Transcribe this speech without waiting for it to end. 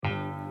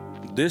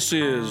This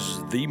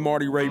is the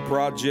Marty Ray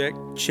Project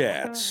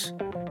Chats,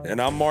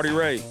 and I'm Marty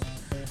Ray,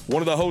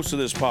 one of the hosts of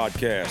this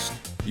podcast.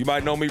 You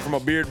might know me from a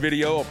beard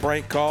video, a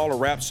prank call, a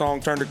rap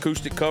song turned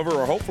acoustic cover,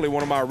 or hopefully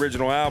one of my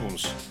original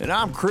albums. And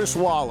I'm Chris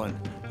Wallen.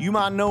 You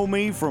might know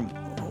me from,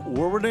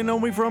 where would they know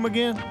me from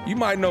again? You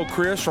might know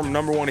Chris from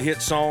number one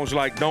hit songs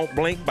like Don't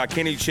Blink by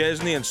Kenny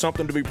Chesney and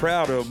Something to Be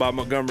Proud Of by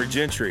Montgomery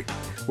Gentry.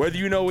 Whether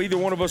you know either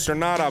one of us or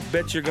not, I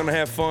bet you're going to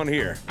have fun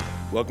here.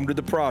 Welcome to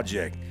the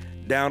project.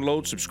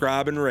 Download,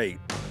 subscribe, and rate,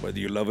 whether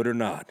you love it or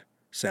not.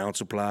 Sound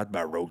supplied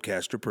by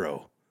Rodecaster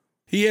Pro.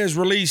 He has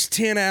released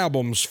 10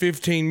 albums,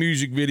 15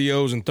 music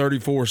videos, and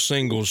 34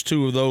 singles.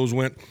 2 of those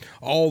went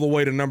all the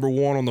way to number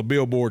 1 on the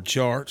Billboard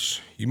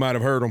charts. You might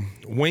have heard them.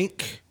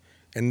 Wink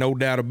and No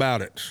Doubt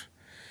About It.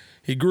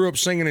 He grew up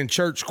singing in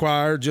church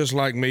choir, just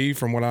like me,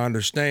 from what I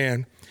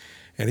understand,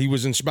 and he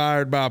was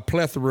inspired by a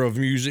plethora of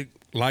music,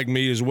 like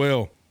me as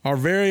well. Our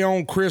very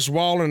own Chris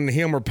Wallen and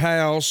him are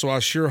pals, so I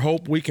sure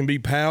hope we can be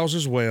pals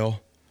as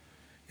well.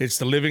 It's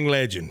the living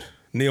legend,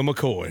 NEAL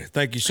McCOY.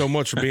 Thank you so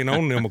much for being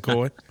on, NEAL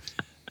McCOY.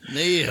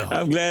 NEAL.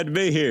 I'm glad to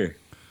be here.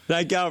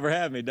 Thank y'all for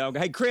having me, dog.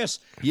 Hey, Chris,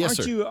 yes,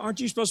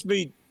 aren't you supposed to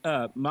be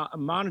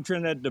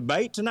monitoring that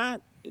debate tonight?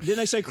 Didn't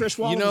they say Chris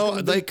Wallen? You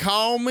know, they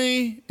called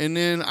me, and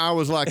then I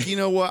was like, you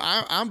know what?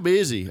 I'm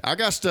busy. I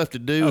got stuff to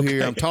do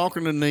here. I'm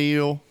talking to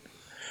NEAL,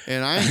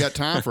 and I ain't got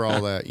time for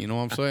all that. You know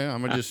what I'm saying?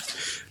 I'm going to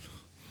just...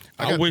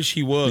 I wish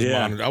he was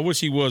monitoring. I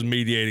wish he was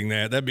mediating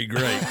that. That'd be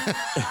great.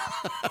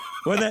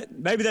 Well,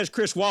 maybe that's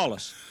Chris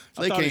Wallace.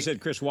 I thought he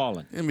said Chris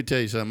Wallen. Let me tell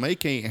you something. They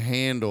can't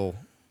handle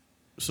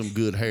some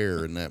good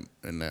hair in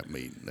that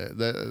meeting.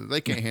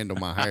 They can't handle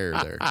my hair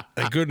there.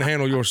 They couldn't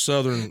handle your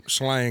southern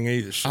slang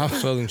either.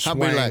 Southern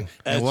slang. I'll be like,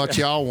 and what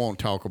y'all want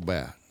to talk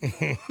about?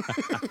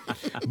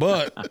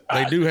 But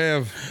they do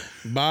have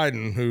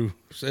Biden, who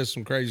says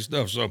some crazy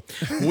stuff. So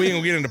we ain't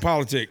gonna get into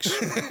politics.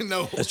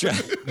 No, that's right.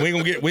 We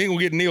ain't gonna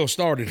get NEAL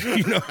started.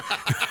 You know.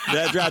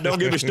 That's right. Don't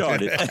get me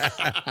started.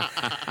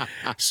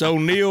 So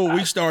NEAL,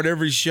 we start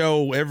every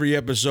show, every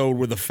episode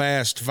with a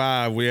fast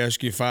 5. We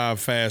ask you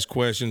 5 fast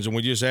questions, and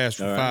we just ask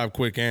for 5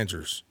 quick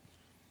answers.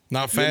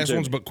 Not fast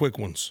ones, but quick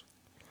ones.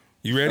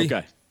 You ready?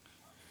 Okay.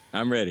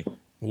 I'm ready.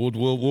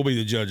 We'll be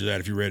the judge of that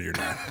if you're ready or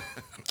not.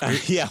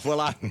 Yeah,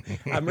 well,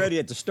 I'm ready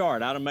at the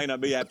start. I may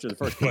not be after the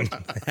first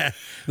question.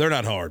 They're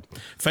not hard.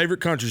 Favorite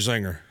country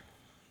singer?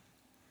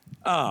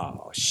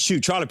 Oh,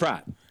 shoot, Charlie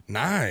Pride.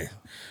 Nice.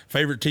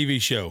 Favorite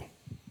TV show?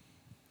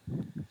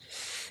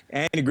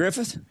 Andy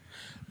Griffith.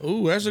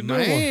 Ooh, that's a good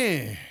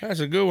one.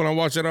 That's a good one. I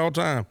watch that all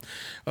the time.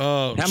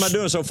 How am I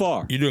doing so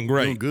far? You're doing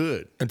great. Doing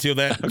good. Until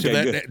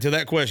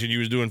that question, you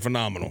was doing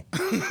phenomenal.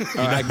 All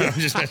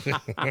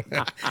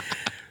right,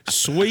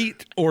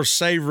 Sweet or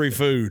savory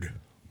food?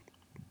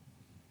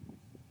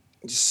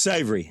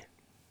 Savory.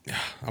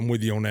 I'm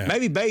with you on that.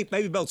 Maybe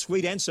both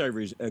sweet and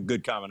savory is a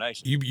good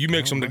combination. You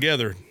mix them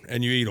together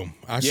and you eat them.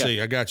 I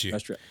see. I got you.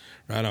 That's right.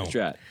 Right on.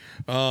 That's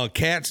right.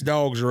 Cats,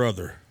 dogs, or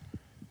other?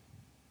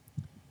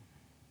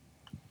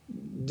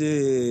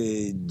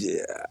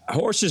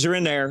 Horses are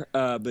in there,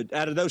 but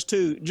out of those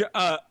two,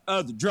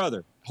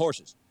 druther,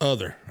 horses.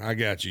 Other. I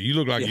got you. You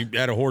look like you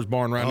at a horse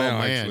barn right now.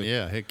 Oh, man. Actually.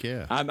 Yeah, heck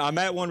yeah. I'm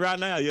at one right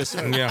now. Yes,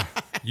 sir. Yeah.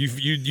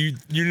 You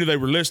knew they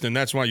were listening.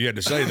 That's why you had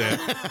to say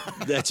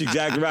that. That's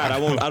exactly right. I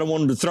don't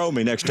want them to throw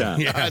me next time.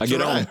 Yeah, I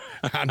get on.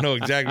 I know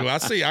exactly. I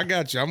see. I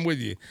got you. I'm with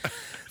you.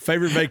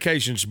 Favorite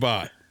vacation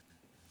spot?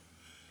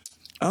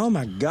 Oh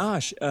my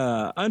gosh!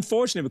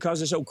 Unfortunately,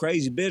 because it's so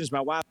crazy business, my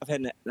wife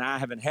and I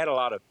haven't had a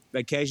lot of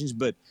vacations,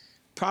 but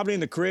probably in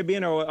the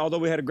Caribbean, or although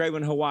we had a great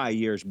one in Hawaii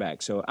years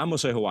back. So I'm gonna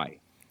say Hawaii.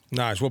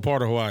 Nice. What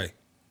part of Hawaii?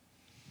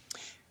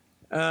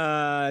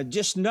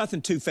 Just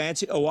nothing too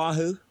fancy.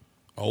 Oahu.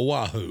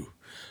 Oahu.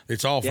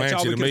 It's all fancy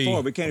all we to can me.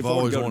 afford. We can't I've afford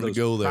always to go wanted to to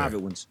go those there.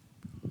 private ones.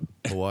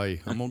 Hawaii.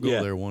 I'm going to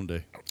go there one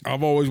day.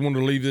 I've always wanted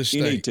to leave this state.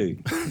 You need to.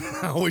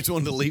 I always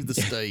wanted to leave the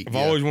state. I've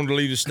always wanted to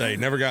leave the state.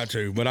 Never got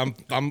to, but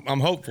I'm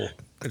hopeful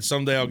that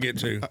someday I'll get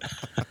to.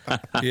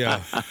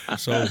 Yeah.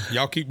 So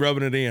y'all keep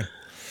rubbing it in.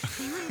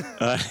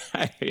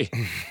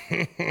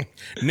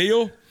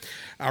 NEAL,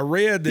 I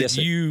read that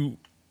you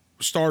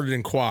started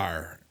in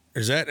choir.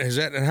 Is that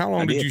and how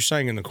long did you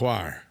sing in the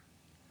choir?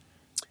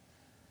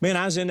 Man,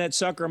 I was in that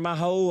sucker my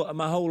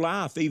whole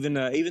life.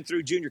 Even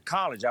through junior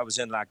college, I was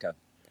in like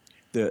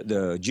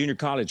the junior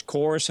college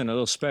chorus and a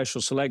little special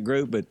select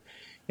group. But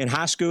in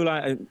high school,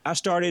 I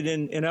started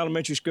in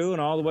elementary school and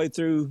all the way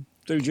through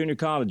junior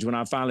college when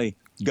I finally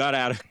got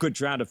out and quit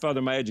trying to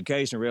further my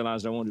education and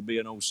realized I wanted to be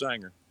an old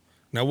singer.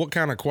 Now, what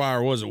kind of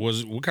choir was it?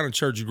 What kind of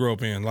church you grew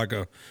up in? Like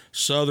a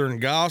Southern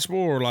gospel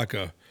or like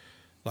a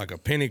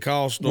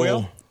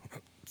Pentecostal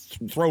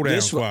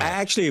throwdown choir?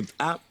 Actually,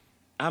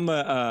 I'm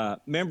a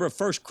member of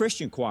First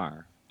Christian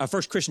Choir,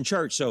 First Christian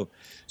Church. So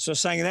I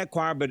sang in that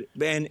choir,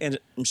 and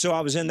so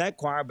I was in that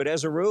choir. But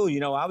as a rule,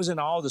 I was in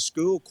all the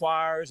school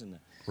choirs and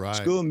the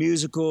school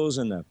musicals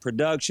and the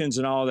productions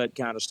and all that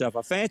kind of stuff.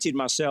 I fancied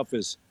myself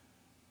as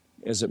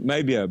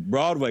maybe a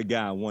Broadway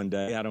guy one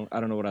day. I don't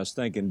know what I was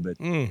thinking, but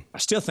I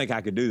still think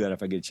I could do that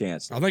if I get a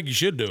chance. I think you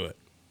should do it.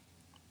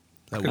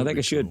 I think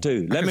I should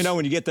too. Let me know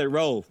when you get that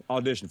role.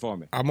 Audition for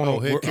me. I'm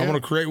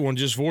gonna create one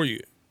just for you.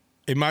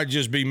 It might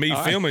just be me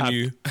filming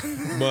you,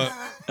 but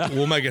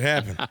we'll make it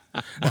happen.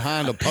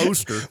 Behind a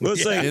poster, We'll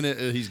sing. in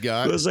it, he's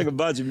got. We'll sing a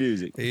bunch of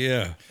music.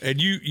 Yeah,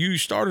 and you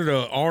started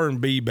a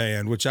R&B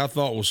band, which I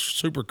thought was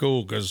super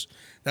cool because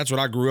that's what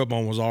I grew up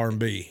on was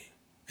R&B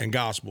and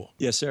gospel.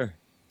 Yes, sir.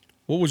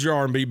 What was your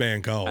R&B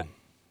band called?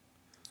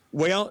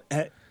 Well,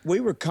 we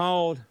were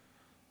called.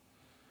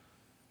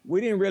 We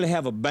didn't really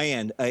have a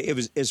band.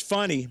 It's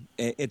funny.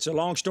 It's a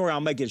long story.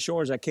 I'll make it as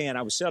short as I can.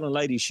 I was selling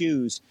ladies'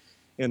 shoes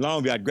in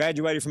Longview. I'd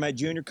graduated from that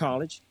junior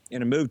college,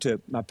 and I moved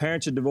to. My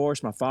parents had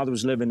divorced. My father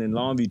was living in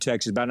Longview,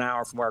 Texas, about an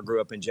hour from where I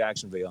grew up in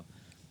Jacksonville.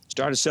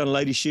 Started selling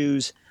ladies'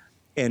 shoes,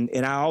 and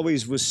I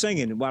always was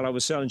singing while I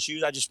was selling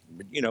shoes. I just,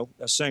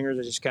 as singers,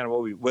 I just kind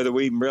of whether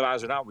we even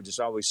realize it or not, we're just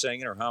always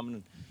singing or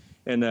humming.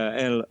 And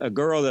a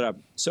girl that I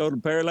sold a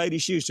pair of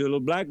ladies' shoes to, a little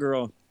black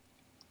girl.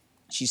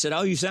 She said,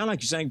 "Oh, you sound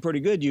like you sing pretty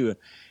good. You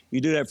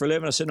do that for a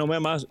living?" I said, "No,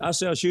 ma'am, I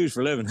sell shoes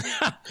for a living."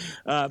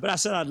 But I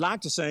said, "I'd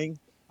like to sing.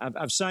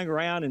 I've sung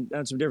around and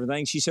done some different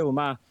things." She said, "Well,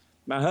 my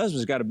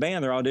husband's got a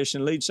band they're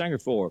auditioning lead singer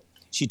for."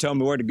 She told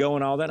me where to go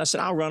and all that. I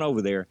said, "I'll run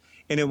over there."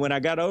 And then when I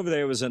got over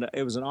there,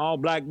 it was an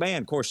all-black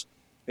band. Of course,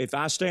 if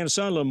I stay in the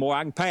sun a little more,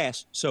 I can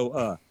pass.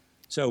 So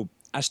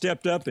I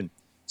stepped up and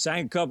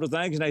sang a couple of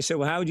things, and they said,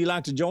 "Well, how would you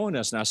like to join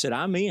us?" And I said,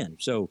 "I'm in."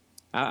 So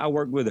I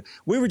worked with it.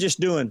 We were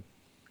just doing,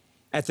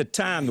 at the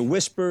time, the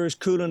Whispers,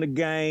 Kool and the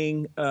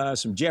Gang,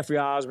 some Jeffrey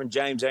Osborne,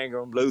 James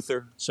Ingram,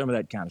 Luther, some of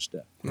that kind of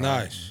stuff.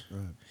 Nice.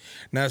 Right.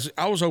 Now,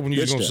 I was hoping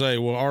you was going to say,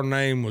 well, our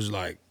name was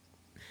like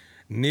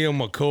Neil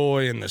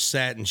McCoy and the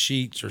Satin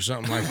Sheets or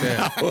something like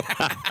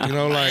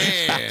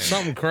that.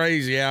 Something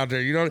crazy out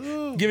there.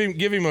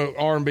 Give him an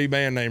R&B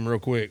band name real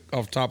quick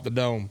off the top of the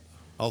dome.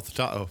 Off the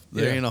top,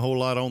 there ain't a whole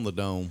lot on the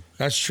dome.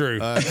 That's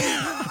true.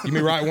 You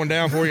may write one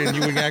down for you, and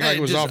you would act like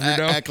it was off your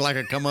dome. Act like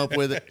I come up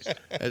with it.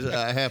 It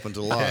happens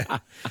a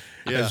lot.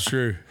 Yeah, that's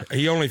true.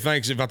 He only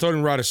thinks if I told him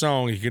to write a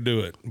song, he could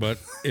do it. But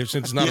since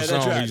it's not a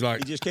song, right. he's like,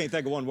 you just can't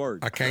think of one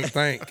word. I can't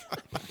think.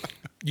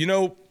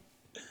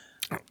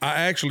 I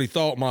actually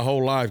thought my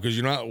whole life because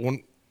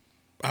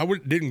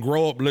didn't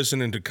grow up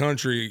listening to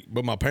country,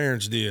 but my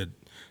parents did.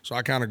 So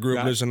I kind of grew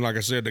up listening, like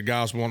I said, to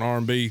gospel and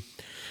R&B.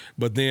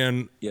 But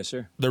then, yes,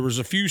 sir, there was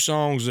a few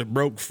songs that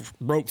broke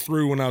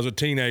through when I was a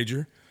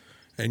teenager,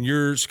 and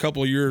a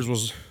couple of yours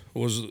was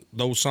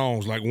those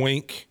songs like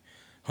Wink,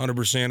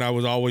 100%. I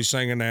was always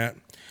singing that,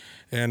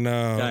 and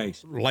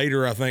nice.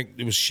 Later I think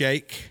it was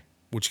Shake,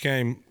 which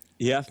came.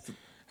 Yeah,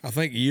 I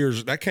think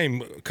that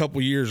came a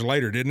couple years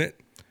later, didn't it?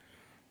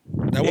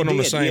 That wasn't on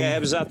the same. Yeah,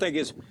 it was. I think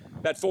it's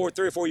about 3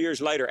 or 4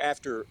 years later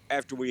after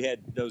we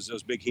had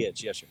those big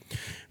hits. Yes, sir.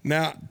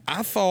 Now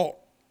I thought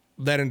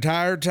that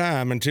entire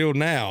time until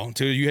I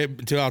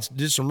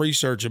did some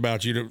research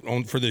about you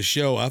for this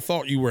show, I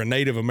thought you were a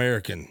Native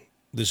American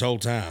this whole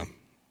time,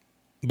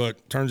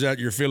 but turns out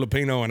you're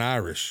Filipino and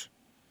Irish.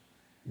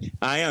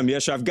 I am.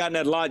 Yes, sir. I've gotten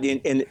that a lot,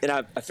 and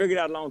I figured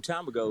out a long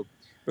time ago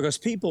because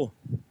people,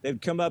 they'd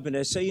come up and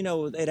they'd say,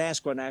 they'd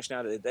ask what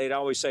nationality. They'd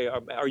always say,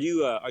 "Are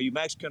you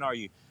Mexican? Are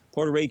you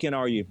Puerto Rican?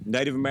 Are you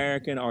Native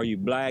American? Are you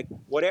black?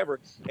 Whatever."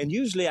 And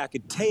usually I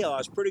could tell I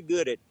was pretty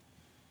good at.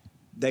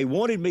 They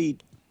wanted me.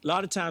 A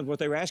lot of times what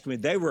they were asking me,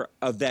 they were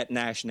of that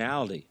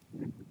nationality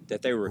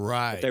that they were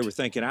that they were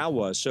thinking I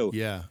was. So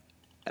yeah,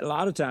 a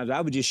lot of times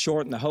I would just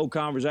shorten the whole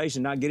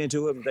conversation, not get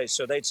into it.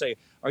 So they'd say,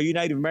 "Are you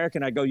Native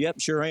American?" I'd go, "Yep,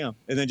 sure am,"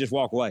 and then just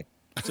walk away.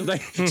 So they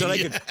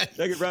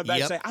could run back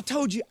and say, "I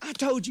told you. I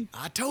told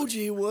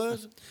you he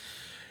was."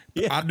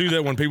 Yeah. I do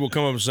that when people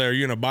come up and say, "Are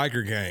you in a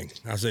biker gang?"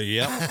 I say,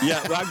 "Yep."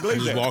 Yeah, well, I believe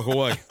just that. walk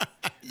away,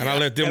 and I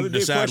let them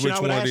decide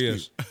which one it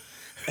is.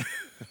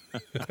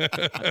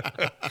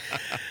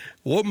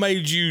 What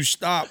made you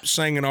stop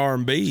singing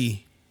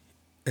R&B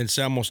and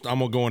say, I'm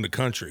gonna go into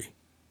country?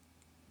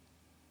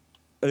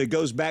 It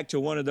goes back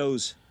to one of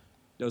those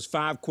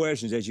 5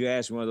 questions that you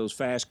asked, one of those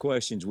fast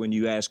questions when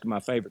you asked my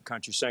favorite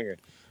country singer.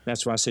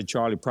 That's why I said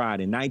Charlie Pride.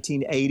 In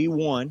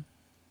 1981,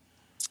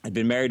 I'd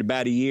been married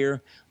about a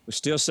year, was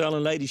still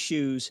selling ladies'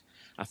 shoes.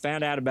 I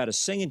found out about a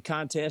singing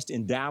contest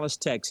in Dallas,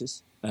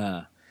 Texas,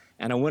 and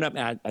I went up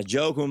and I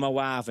joked with my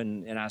wife,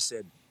 and I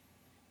said,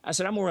 I'm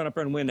gonna run up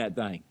there and win that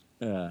thing.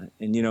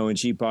 And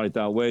she probably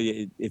thought, well,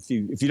 if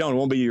you don't, it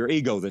won't be your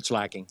ego that's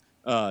lacking.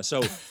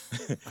 So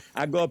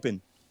I go up and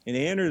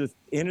enter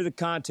the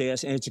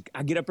contest, and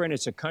I get up there and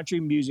it's a country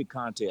music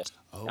contest.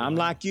 Oh, I'm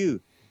like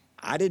you,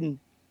 I didn't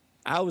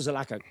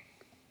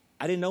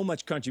know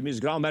much country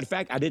music at all. Matter of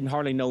fact, I didn't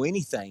hardly know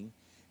anything,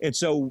 and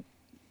so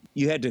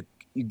you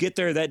get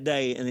there that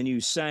day, and then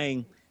you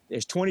sang.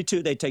 There's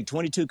 22. They take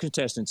 22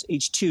 contestants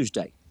each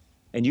Tuesday,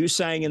 and you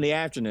sang in the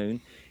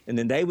afternoon, and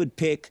then they would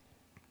pick.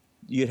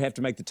 You'd have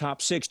to make the top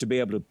 6 to be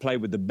able to play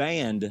with the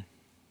band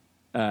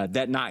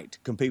that night,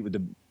 compete with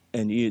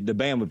the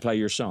band would play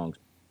your songs.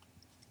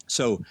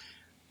 So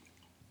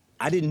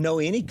I didn't know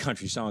any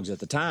country songs at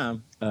the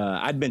time.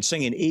 I'd been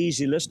singing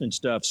easy listening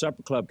stuff,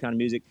 supper club kind of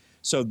music.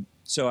 So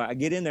I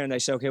get in there and they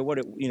say, okay,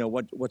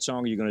 what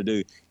song are you going to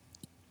do?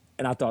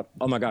 And I thought,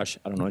 oh my gosh,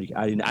 I don't know.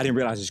 I didn't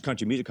realize it's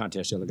country music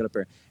contest. So I looked up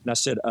there and I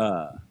said,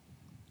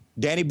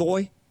 Danny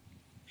Boy.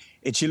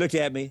 And she looked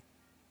at me,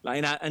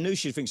 and I knew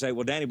she'd think, say,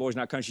 well, Danny Boy's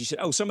not country. She said,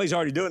 oh, somebody's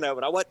already doing that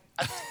one.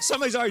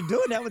 Somebody's already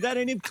doing that one. That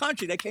ain't even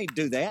country. They can't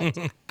do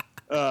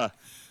that.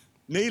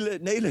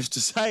 Needless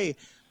to say,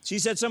 she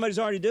said somebody's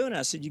already doing it.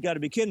 I said, you got to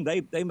be kidding.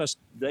 They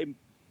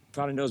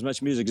probably know as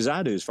much music as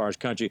I do as far as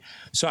country.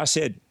 So I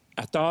said,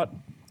 I thought,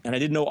 and I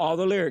didn't know all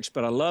the lyrics,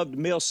 but I loved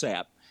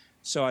Millsap.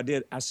 So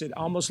I said,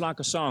 almost like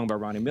a song by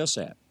Ronnie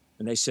Millsap.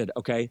 And they said,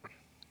 okay,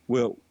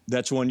 well,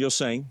 that's one you'll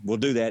sing. We'll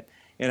do that.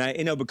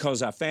 And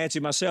because I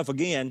fancied myself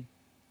again,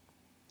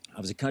 I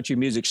was a country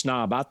music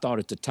snob. I thought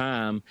at the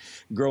time,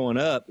 growing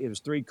up, it was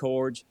 3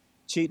 chords,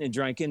 cheating and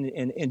drinking,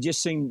 and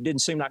just didn't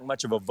seem like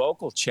much of a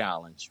vocal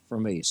challenge for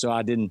me. So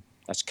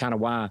that's kind of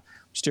why I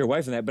steer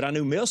away from that. But I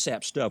knew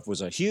Millsap stuff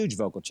was a huge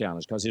vocal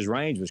challenge because his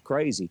range was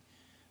crazy.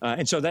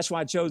 And so that's why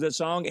I chose that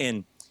song.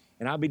 And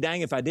I'll be dang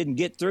if I didn't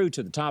get through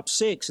to the top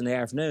 6 in the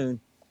afternoon.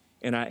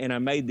 And I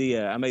made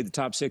the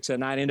top 6 that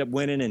night, ended up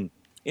winning, and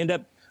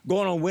ended up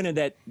going on winning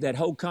that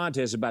whole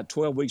contest about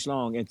 12 weeks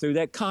long. And through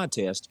that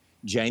contest,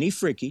 Janie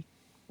Fricke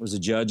was the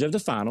judge of the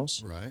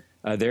finals. Right.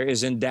 There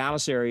is in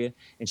Dallas area,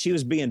 and she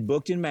was being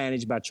booked and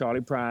managed by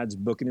Charlie Pride's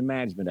booking and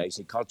management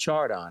agency called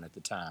Chardon at the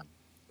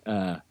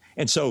time.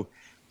 And so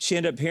she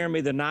ended up hearing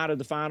me the night of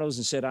the finals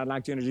and said, I'd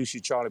like to introduce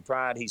you to Charlie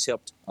Pride. He's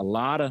helped a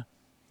lot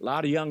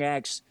of young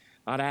acts,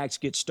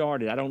 get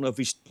started. I don't know if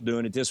he's still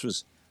doing it. This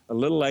was a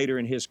little later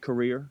in his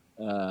career.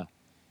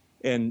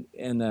 And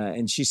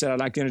she said, I'd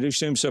like to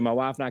introduce him. So my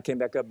wife and I came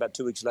back up about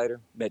 2 weeks later,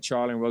 met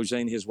Charlie and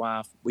Roseanne, his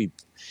wife. We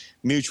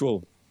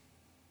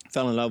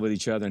fell in love with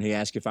each other, and he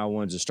asked if I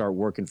wanted to start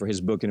working for his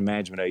booking and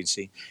management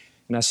agency.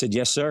 And I said,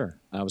 yes, sir.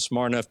 I was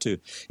smart enough to,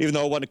 even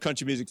though I wasn't a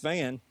country music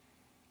fan,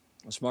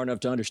 I was smart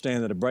enough to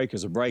understand that a break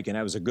is a break, and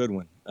that was a good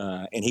one.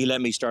 And he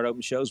let me start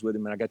opening shows with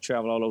him, and I got to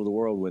travel all over the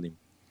world with him.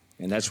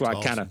 And that's where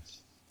I kind of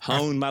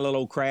honed my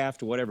little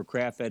craft, or whatever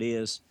craft that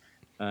is.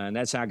 And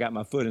that's how I got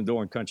my foot in the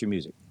door in country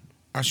music.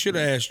 I should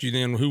have asked you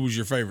then who was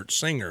your favorite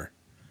singer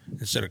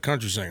instead of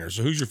country singer.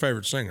 So who's your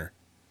favorite singer?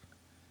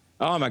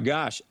 Oh, my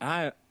gosh.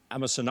 I'm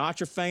a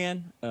Sinatra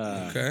fan.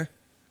 Okay.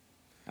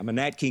 I'm a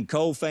Nat King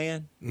Cole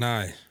fan.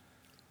 Nice.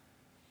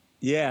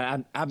 Yeah,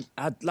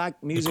 I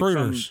like music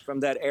from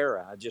that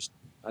era. I just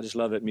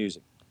love that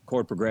music.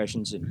 Chord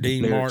progressions and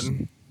Dean lyrics.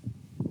 Martin.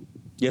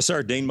 Yes,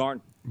 sir. Dean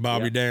Martin.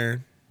 Bobby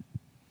Darin.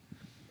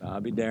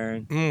 Bobby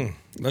Darin.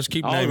 Let's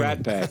keep All naming the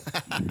Rat them.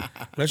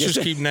 Pack. Let's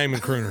just keep naming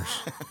crooners.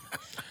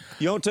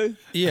 You want to?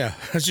 Yeah,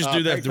 let's just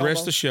do that Craig the rest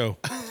of the show.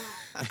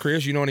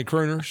 Chris, you know any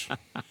crooners?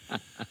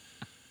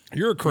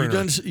 You're a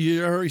crooner.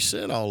 You already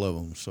said all of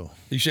them. So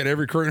You said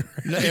every crooner?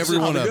 every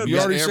one of them. You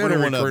already said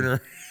every crooner. crooner.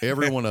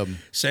 Every one of them.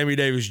 Sammy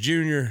Davis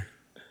Jr.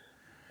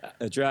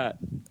 That's right.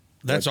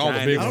 That's all the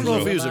big I ones. don't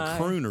know if he though. was a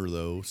crooner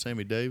though.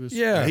 Sammy Davis.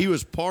 Yeah. he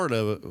was part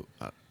of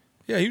it.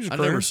 Yeah, he was a I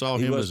crooner. never saw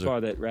He him was as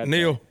part a. of that Rat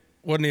Neil, Pack.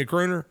 wasn't he a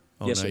crooner?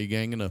 Oh, Yes, now sir. you're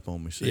ganging up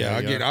on me. See Yeah, how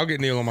you are. I'll get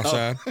Neil on my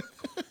side.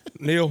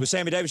 Neil. Was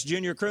Sammy Davis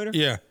Jr. a crooner?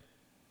 Yeah.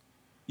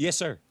 Yes,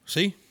 sir.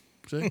 See?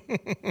 See? Thank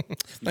you,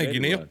 Maybe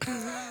Neil.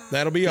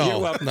 That'll be all. You're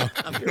welcome. No.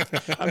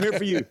 I'm here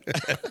for you.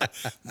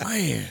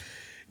 Man.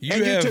 You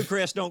And have, you too,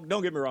 Chris. Don't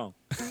get me wrong.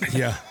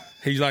 Yeah.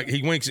 He's like,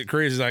 he winks at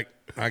Chris. He's like,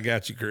 I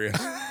got you, Chris.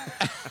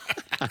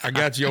 I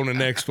got you on the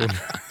next one.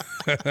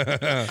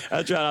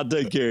 That's right. I'll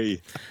take care of you.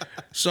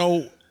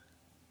 So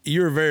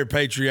you're a very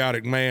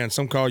patriotic man.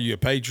 Some call you a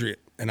patriot,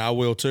 and I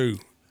will too.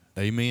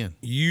 Amen.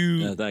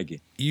 Thank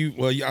you.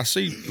 Well, I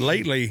see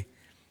lately,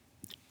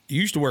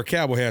 you used to wear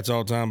cowboy hats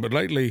all the time, but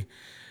lately,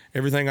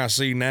 everything I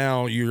see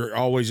now, you're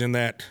always in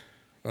that,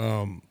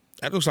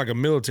 that looks like a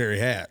military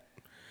hat.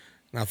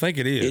 And I think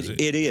it is. It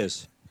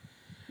is.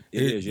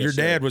 It is. Yes, your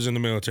dad sir. was in the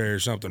military or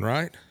something,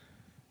 right?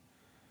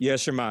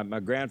 Yes, sir. My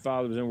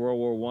grandfather was in World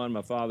War I.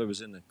 My father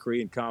was in the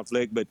Korean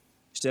conflict, but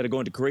instead of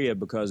going to Korea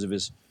because of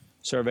his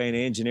surveying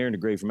and engineering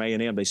degree from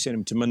A&M, they sent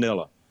him to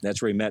Manila.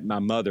 That's where he met my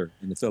mother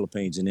in the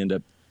Philippines and ended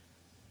up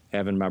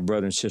having my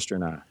brother and sister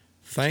and I.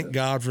 Thank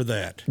God for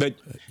that. But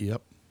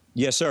Yep.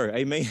 yes, sir.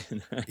 Amen.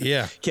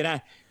 Yeah. Can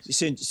I,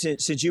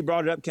 since you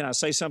brought it up, can I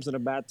say something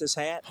about this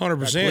hat?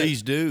 100%.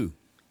 Please do.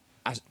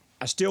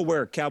 I still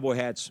wear cowboy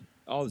hats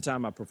all the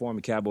time. I perform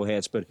in cowboy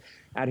hats, but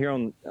out here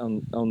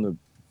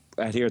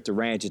out here at the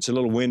ranch, it's a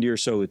little windier,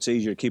 so it's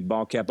easier to keep a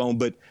ball cap on.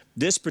 But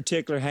this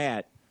particular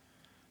hat,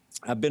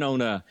 I've been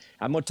on. I'm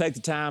gonna take the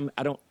time.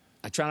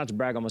 I try not to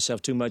brag on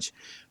myself too much,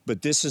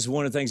 but this is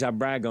one of the things I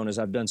brag on is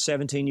I've done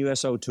 17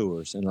 USO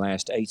tours in the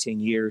last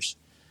 18 years,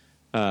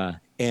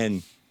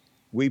 and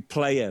we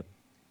play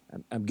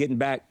I'm getting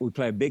back. We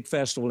play a big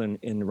festival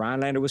in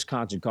Rhinelander,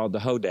 Wisconsin called the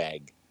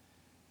Hodag.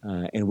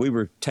 And we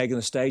were taking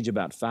the stage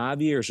about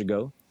 5 years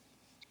ago,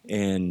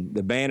 and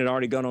the band had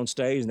already gone on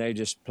stage, and they were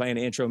just playing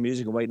the intro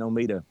music and waiting on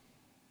me to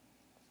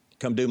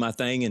come do my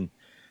thing. And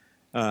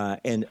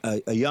and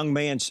a young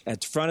man's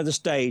at the front of the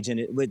stage, and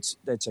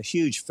it's a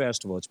huge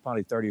festival. It's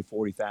probably 30 or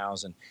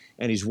 40,000,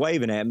 and he's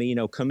waving at me,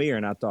 come here.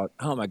 And I thought,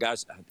 oh my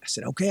gosh! I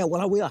said, okay,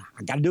 well I will.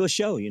 I got to do a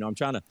show. I'm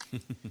trying to.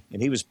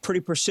 And he was pretty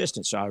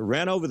persistent, so I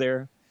ran over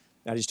there.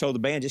 I just told the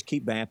band, just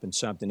keep vamping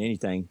something,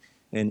 anything.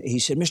 And he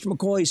said, Mr.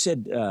 McCoy,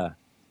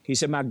 he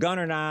said, my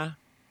gunner and I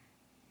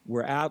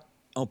were out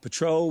on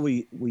patrol.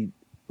 We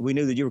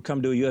knew that you were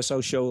coming to a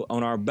USO show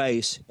on our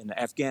base in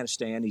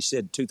Afghanistan. He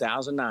said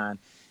 2009.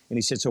 And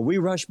he said, so we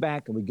rushed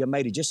back and we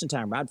made it just in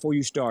time, right before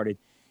you started.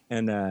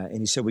 And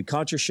he said, we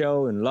caught your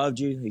show and loved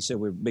you. He said,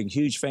 we're big,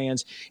 huge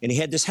fans. And he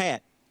had this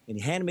hat. And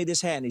he handed me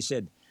this hat. And he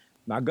said,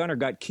 my gunner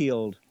got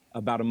killed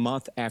about a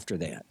month after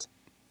that.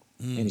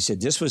 And he said,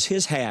 this was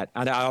his hat.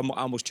 I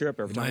almost tear up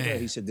every time I do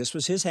it. He said, this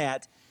was his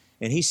hat.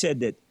 And he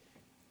said that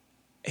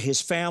his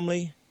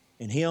family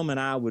and him and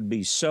I would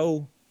be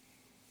so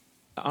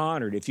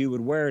honored if you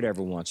would wear it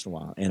every once in a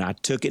while. And I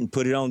took it and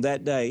put it on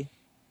that day.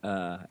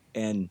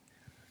 And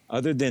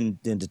other than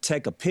to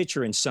take a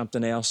picture in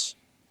something else,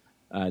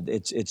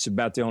 it's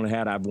about the only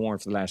hat I've worn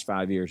for the last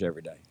 5 years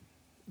every day.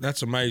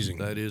 That's amazing.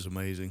 That is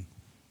amazing.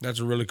 That's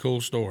a really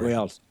cool story.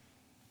 Well,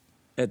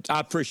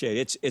 I appreciate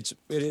it.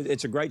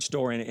 It's a great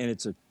story, and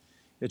it's a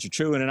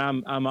true one, and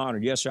I'm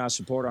honored. Yes, sir, I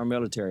support our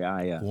military.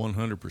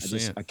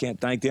 100%. I can't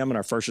thank them and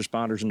our first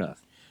responders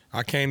enough.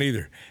 I can't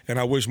either, and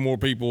I wish more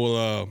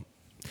people.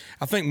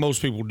 I think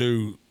most people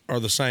are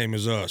the same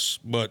as us,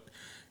 but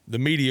the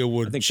media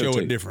would show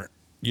it different.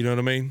 You know what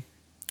I mean?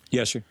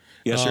 Yes, sir.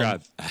 Yes, sir.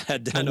 I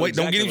know wait,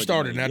 don't exactly get him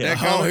started now. Yeah.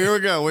 Oh, here we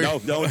go.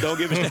 No, don't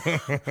give us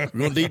that.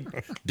 We're gonna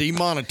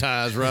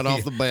demonetize right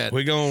off the bat.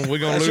 We're gonna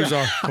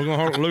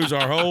lose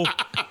our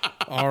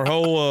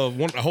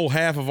whole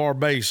half of our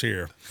base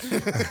here.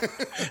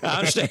 I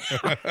understand.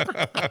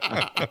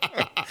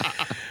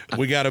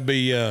 We got to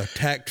be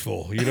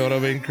tactful. You know what I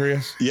mean,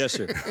 Chris? Yes,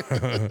 sir.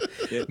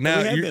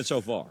 Now we have been so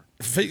far.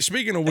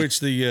 Speaking of which,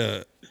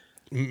 the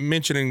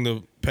mentioning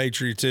the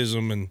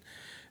patriotism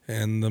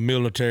and the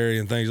military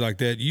and things like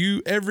that,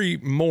 you every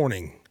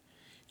morning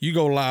you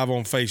go live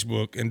on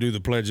Facebook and do the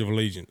Pledge of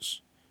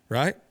Allegiance,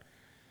 right?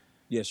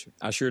 Yes, sir.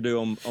 I sure do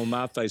on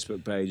my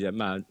Facebook page at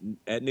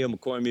NEAL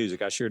McCoy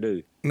Music. I sure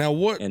do. Now,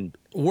 what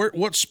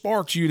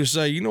sparked you to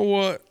say, you know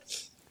what,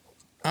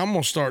 I'm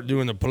gonna start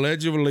doing the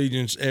Pledge of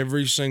Allegiance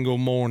every single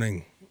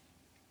morning?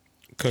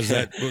 Because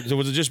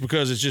was it just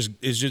because it's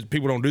just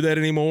people don't do that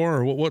anymore,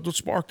 or what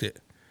sparked it?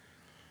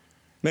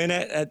 Man,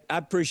 I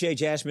appreciate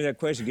you asking me that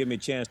question, give me a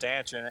chance to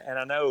answer. And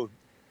I know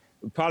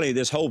probably I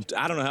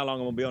don't know how long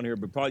I'm going to be on here,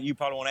 but you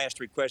probably want to ask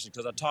 3 questions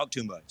because I talk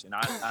too much, and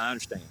I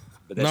understand.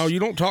 But no, you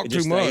don't talk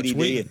too much.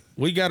 We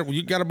got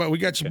you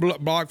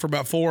blocked for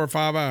about 4 or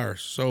 5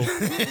 hours. So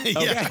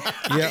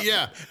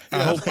yeah.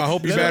 I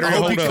hope your battery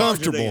hold up.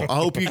 Comfortable. I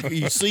hope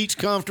your seat's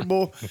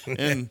comfortable,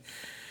 and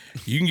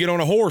you can get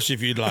on a horse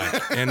if you'd like,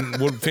 and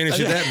we'll finish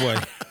it that way.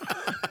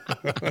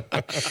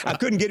 I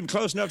couldn't get him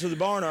close enough to the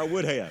barn, or I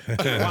would have.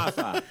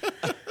 Wi-Fi.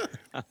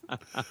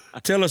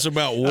 Tell us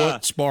about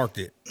what sparked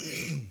it.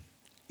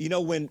 Now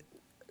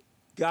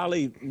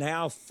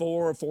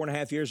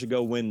 4.5 years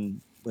ago,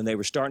 when they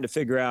were starting to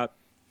figure out,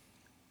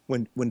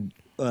 when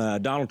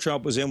Donald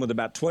Trump was in with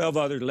about 12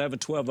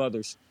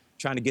 others,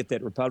 trying to get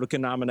that Republican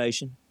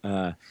nomination,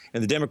 and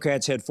the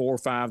Democrats had 4 or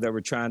 5 that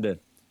were trying to,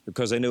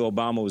 because they knew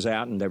Obama was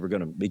out and they were going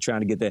to be trying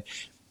to get that.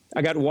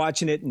 I got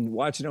watching it on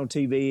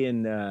TV,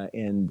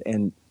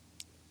 and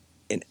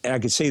I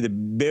could see the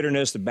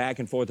bitterness, the back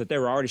and forth that they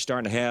were already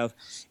starting to have.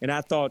 And I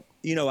thought,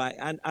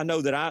 I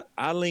know that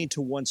I lean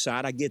to one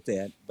side. I get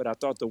that. But I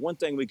thought the one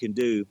thing we can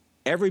do,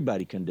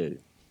 everybody can do,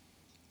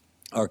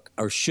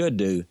 or should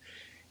do,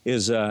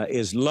 is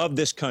love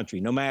this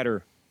country, no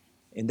matter.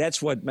 And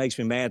that's what makes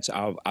me mad.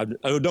 So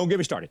don't get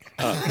me started.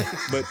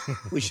 But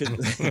we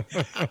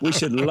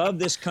should love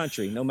this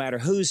country, no matter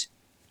who's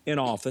in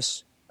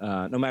office.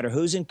 No matter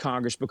who's in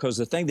Congress, because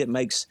the thing that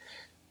makes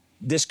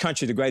this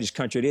country the greatest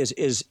country it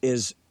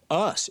is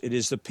us. It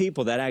is the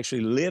people that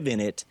actually live in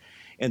it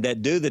and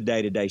that do the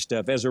day-to-day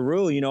stuff. As a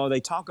rule,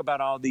 they talk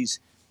about all these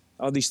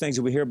things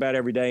that we hear about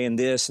every day and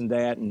this and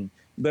that,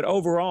 but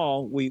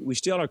overall, we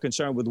still are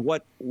concerned with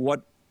what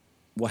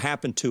will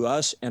happen to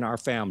us and our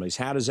families.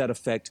 How does that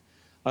affect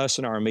us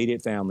and our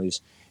immediate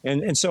families?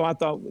 And so I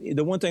thought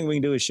the one thing we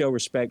can do is show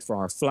respect for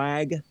our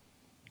flag,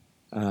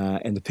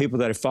 and the people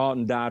that have fought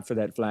and died for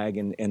that flag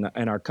and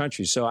our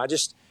country. So I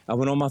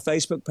went on my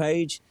Facebook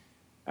page.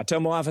 I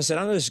told my wife, I said,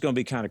 I know this is going to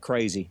be kind of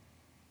crazy.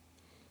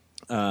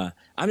 I'm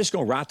just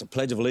going to write the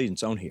Pledge of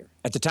Allegiance on here.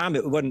 At the time,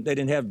 they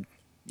didn't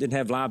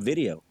have live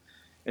video,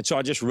 and so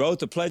I just wrote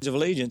the Pledge of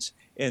Allegiance.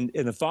 And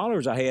the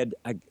followers I had,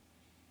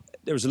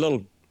 there was I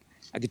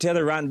could tell they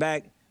were writing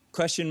back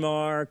question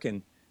mark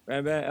and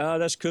right back, oh,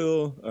 that's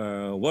cool.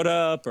 What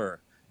up?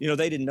 Or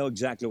they didn't know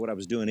exactly what I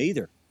was doing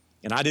either.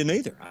 And I didn't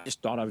either. I just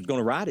thought I was going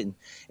to write it.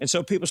 And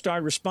so people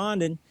started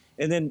responding,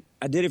 and then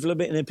I did it for a little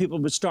bit, and then people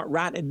would start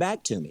writing it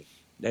back to me.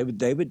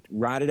 They would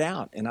write it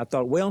out. And I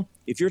thought, well,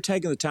 if you're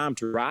taking the time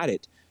to write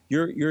it,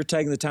 you're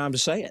taking the time to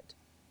say it.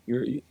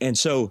 And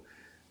so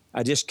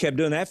I just kept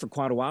doing that for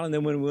quite a while. And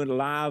then when we went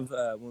live,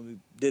 when we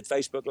did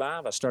Facebook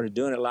Live, I started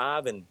doing it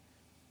live. And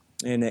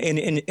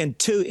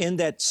in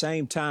that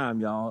same time,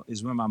 y'all,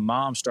 is when my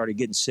mom started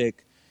getting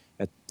sick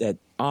at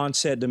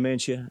onset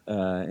dementia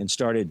and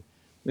started,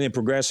 and then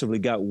progressively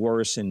got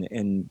worse.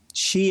 And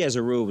she, as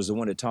a rule, was the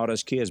one that taught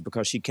us kids,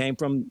 because she came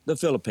from the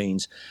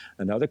Philippines,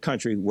 another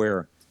country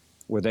where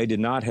they did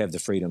not have the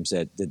freedoms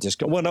that this,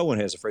 well, no one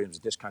has the freedoms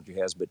that this country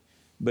has,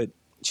 but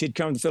she'd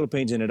come to the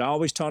Philippines and it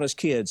always taught us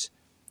kids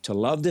to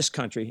love this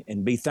country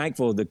and be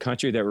thankful of the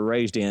country that we're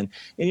raised in.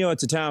 And, you know, at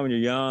the time when you're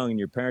young and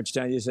your parents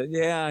tell you, say,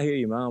 yeah, I hear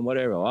you, Mom,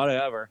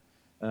 whatever.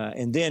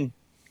 And then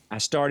I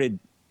started,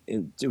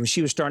 when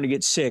she was starting to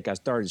get sick, I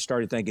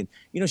started thinking,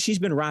 you know, she's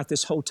been right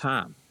this whole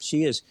time.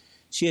 She has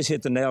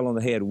hit the nail on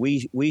the head.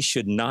 We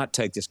should not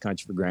take this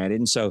country for granted.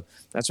 And so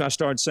that's why I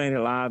started saying it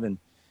live. And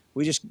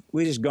we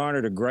just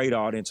garnered a great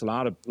audience, a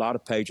lot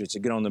of patriots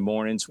that get on the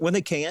mornings when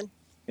they can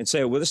and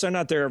say, well, they're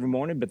not there every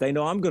morning, but they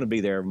know I'm going to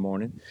be there every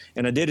morning.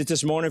 And I did it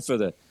this morning for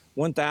the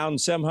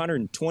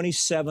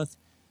 1,727th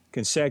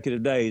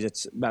consecutive days.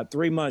 It's about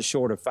 3 months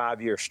short of 5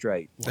 years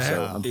straight.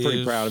 So I'm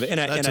pretty proud of it. And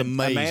I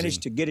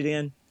managed to get it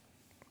in.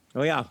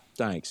 Oh, yeah,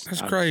 thanks.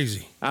 That's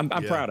crazy. I'm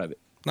proud of it.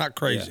 Not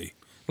crazy. Yeah.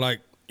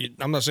 Like,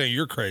 I'm not saying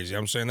you're crazy.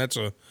 I'm saying that's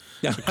a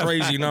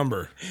crazy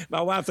number.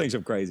 My wife thinks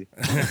I'm crazy.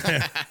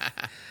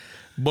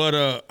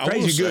 But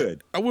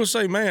I will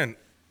say, man,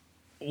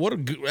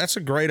 that's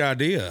a great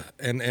idea,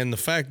 and the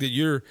fact that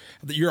your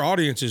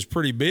audience is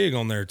pretty big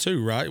on there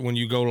too, right? When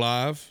you go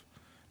live,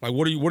 like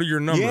what are your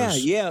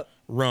numbers?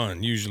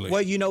 Run usually.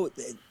 Well, you know,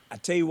 I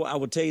tell you what, I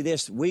will tell you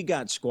this: we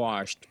got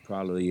squashed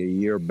probably a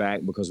year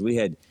back because we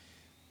had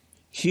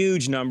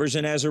huge numbers,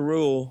 and as a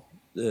rule,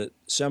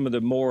 some of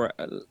the more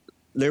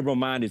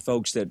liberal-minded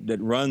folks that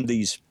run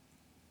these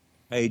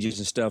pages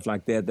and stuff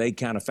like that, they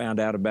kind of found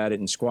out about it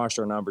and squashed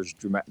our numbers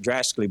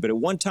drastically. But at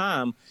one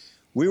time,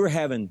 we were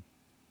having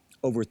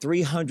over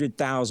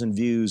 300,000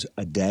 views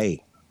a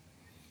day.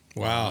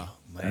 Wow,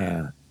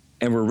 man!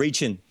 And we were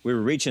reaching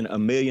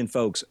 1 million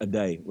folks a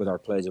day with our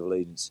Pledge of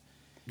Allegiance.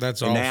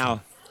 That's and awesome.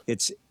 Now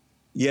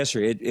yes,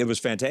 sir. It was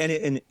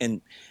fantastic.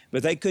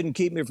 But they couldn't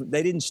keep me.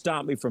 They didn't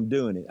stop me from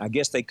doing it. I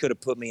guess they could have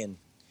put me in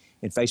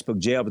Facebook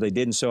jail, but they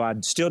didn't. So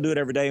I'd still do it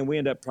every day, and we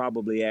end up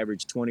probably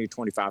average 20 or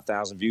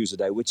 25,000 views a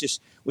day, which is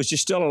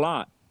still a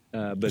lot.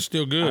 But it's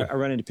still good. I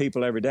run into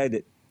people every day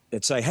that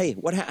say, "Hey,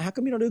 how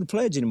come you don't do the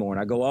pledge anymore?"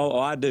 And I go, "Oh,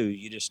 I do.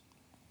 You're just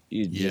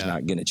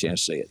not getting a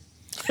chance to see it."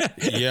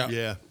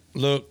 Yeah.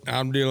 Look,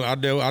 I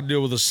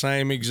deal with the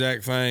same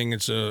exact thing.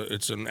 It's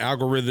an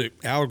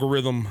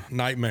algorithm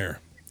nightmare,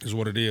 is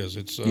what it is.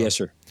 It's yes,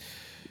 sir.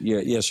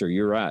 Yes, sir.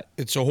 You're right.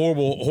 It's a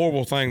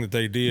horrible thing that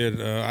they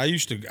did. I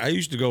used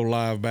to go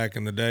live back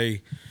in the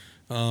day,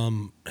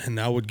 and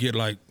I would get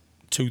like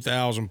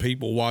 2,000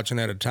 people watching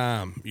at a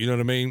time. You know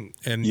what I mean?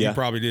 And you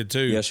probably did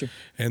too. Yes, sir.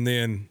 And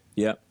then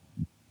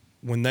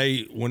when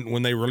they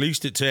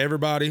released it to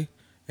everybody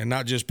and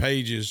not just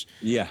pages,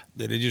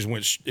 that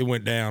it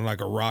went down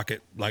like a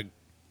rocket. Like,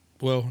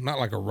 well, not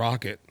like a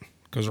rocket,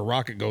 because a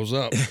rocket goes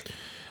up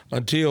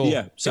until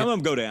some of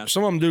them go down.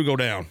 Some of them do go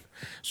down.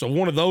 So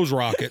one of those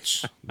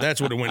rockets,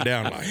 that's what it went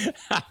down like.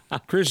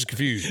 Chris is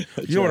confused.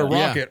 You know what a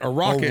rocket? Yeah. A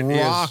rocket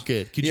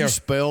is. Could you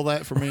spell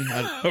that for me?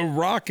 A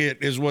rocket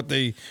is what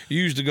they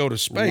use to go to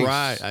space.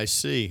 Right, I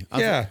see.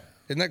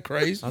 Isn't that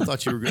crazy? I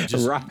thought you were going to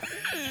just rocket.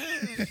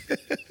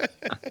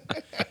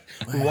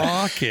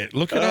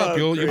 Look it up.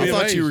 You'll be I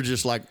thought amazed. you were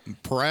just like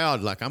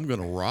proud, like I'm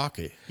going to rock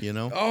it. You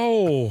know?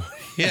 Oh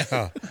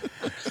yeah.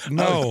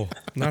 No,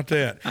 not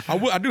that.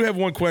 I do have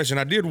one question.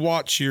 I did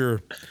watch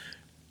your.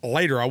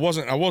 Later, I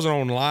wasn't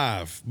on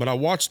live, but I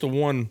watched the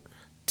one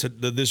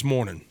this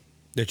morning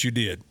that you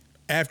did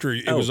after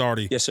it was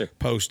already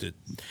posted,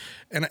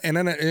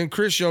 and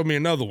Chris showed me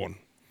another one,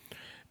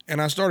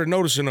 and I started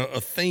noticing a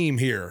theme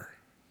here,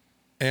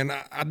 and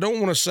I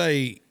don't want to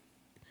say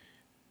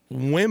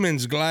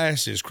women's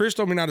glasses. Chris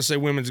told me not to say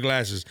women's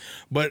glasses,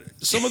 but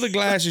some of the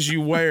glasses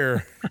you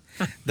wear,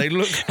 they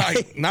look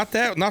like not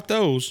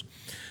those.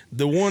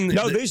 The one.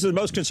 These are the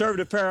most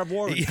conservative pair I've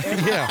worn.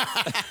 Yeah,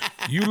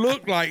 you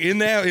look like in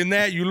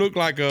that you look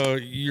like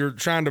you're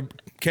trying to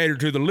cater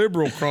to the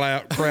liberal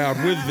crowd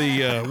with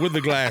the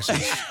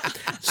glasses.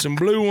 Some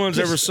blue ones.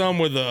 There were some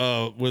with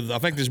I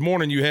think this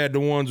morning you had the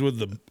ones with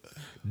the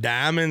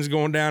diamonds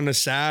going down the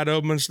side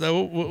of them and stuff.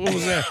 What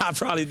was that? I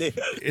probably did.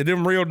 Are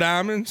them real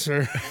diamonds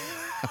or?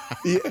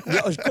 Yeah,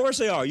 of course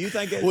they are. You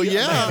think? Well,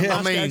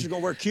 I mean, you're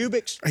gonna wear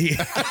cubics?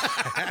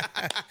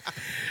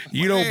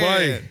 You don't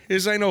play.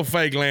 This ain't no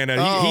fake land. He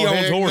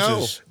owns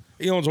horses. No.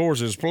 He owns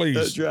horses.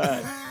 Please. That's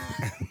right.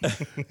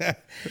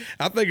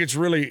 I think it's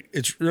really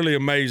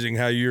amazing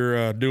how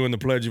you're doing the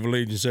Pledge of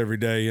Allegiance every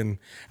day, and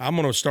I'm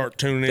gonna start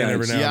tuning in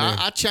every now and then.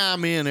 I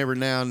chime in every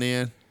now and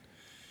then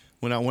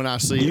when I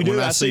see you it. Do.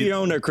 I see you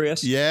on there,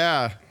 Chris.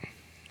 Yeah.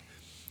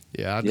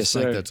 Yeah, I just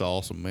think sir. that's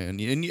awesome, man.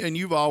 And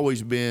you've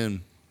always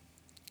been.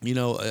 You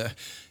know,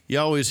 you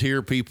always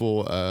hear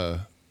people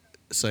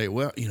say,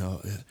 well, you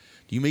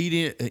Do you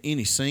meet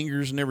any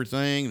singers and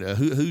everything?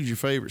 Who's your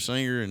favorite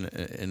singer,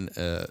 and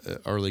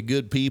are they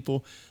good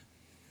people?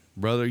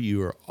 Brother,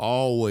 you are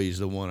always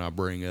the one I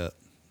bring up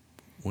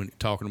when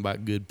talking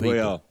about good people.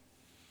 Well,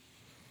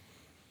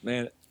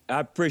 man,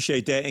 I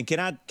appreciate that. And can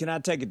I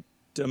take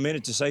a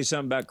minute to say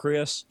something about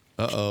Chris?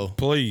 Uh-oh.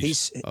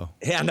 Please.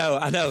 Yeah, I know.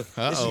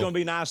 Uh-oh. This is going to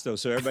be nice, though,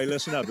 so everybody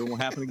listen up. It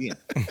won't happen again.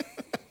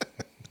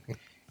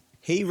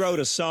 He wrote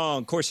a song.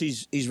 Of course,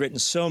 he's written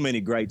so many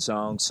great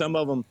songs. Some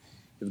of them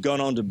have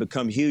gone on to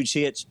become huge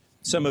hits.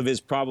 Some of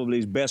his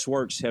best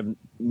works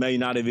may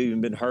not have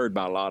even been heard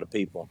by a lot of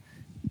people.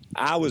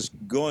 I always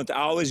go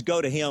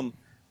to him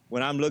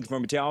when I'm looking for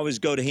material. I always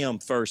go to him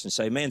first and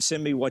say, man,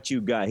 send me what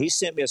you got. He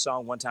sent me a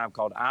song one time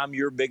called I'm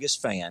Your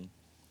Biggest Fan.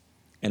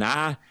 And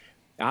I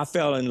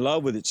fell in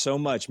love with it so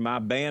much. My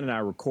band and I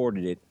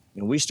recorded it,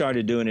 and we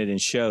started doing it in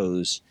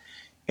shows.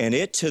 And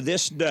it, to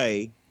this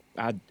day,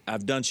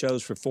 I've done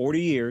shows for 40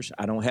 years.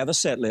 I don't have a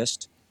set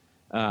list.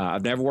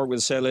 I've never worked with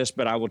a set list,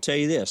 but I will tell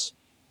you this.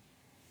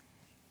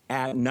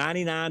 At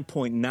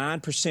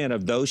 99.9%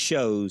 of those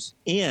shows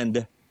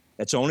end,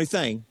 that's the only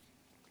thing.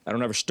 I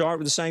don't ever start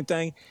with the same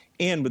thing,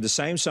 end with the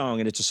same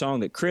song, and it's a song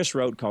that Chris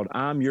wrote called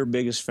I'm Your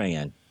Biggest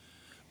Fan.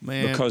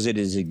 Man, because it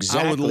is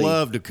exactly. I would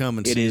love to come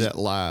and see that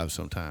live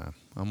sometime.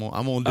 I'm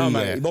gonna do that.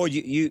 Man, boy,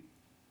 you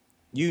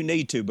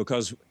need to,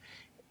 because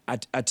I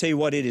tell you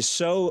what, it is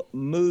so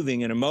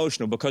moving and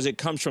emotional because it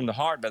comes from the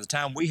heart. By the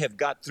time we have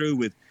got through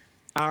with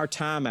our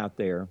time out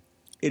there,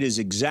 it is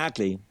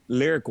exactly,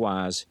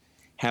 lyric-wise,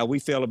 how we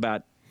feel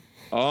about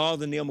all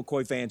the NEAL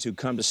McCOY fans who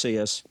come to see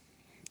us.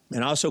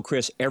 And also,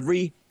 Chris,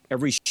 every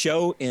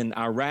show in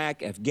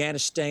Iraq,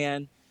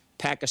 Afghanistan,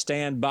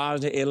 Pakistan,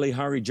 Bosnia, Italy,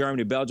 Hungary,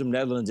 Germany, Belgium,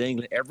 Netherlands,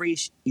 England, every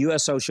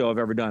USO show I've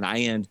ever done, I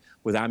end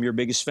with I'm Your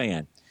Biggest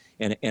Fan.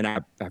 And I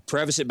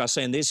preface it by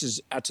saying this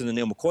is out to the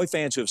NEAL McCOY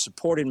fans who have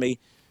supported me,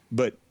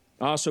 but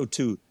also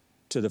to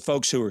the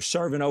folks who are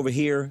serving over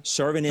here,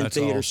 serving in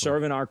theater, awesome.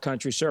 Serving our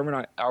country, serving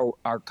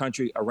our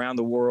country around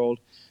the world.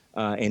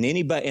 And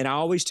anybody, and I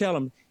always tell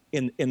them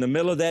in the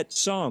middle of that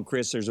song,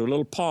 Chris, there's a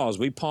little pause.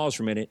 We pause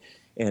for a minute.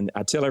 And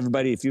I tell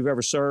everybody, if you've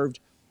ever served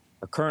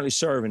or currently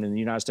serving in the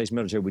United States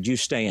military, would you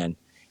stand?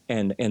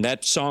 And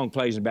that song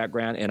plays in the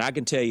background. And I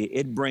can tell you,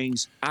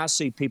 I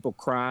see people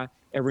cry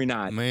every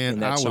night in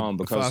that song.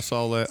 Because if I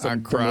saw that,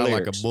 I'd cry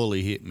like a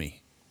bully hit me.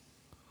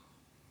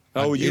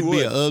 Oh, you would.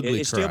 Be an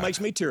ugly it still makes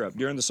me tear up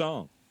during the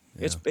song.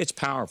 Yeah. It's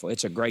powerful.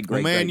 It's a great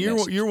man,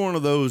 great you're one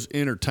of those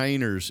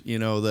entertainers. You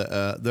know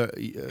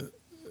that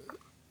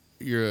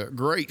you're a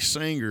great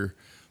singer,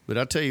 but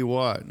I tell you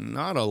what,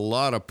 not a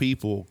lot of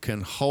people can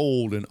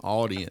hold an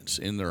audience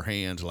in their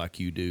hands like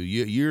you do.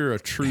 You're a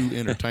true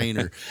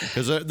entertainer,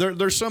 because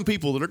there's some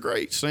people that are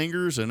great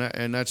singers, and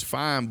that's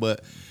fine,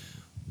 but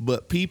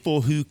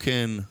people who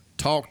can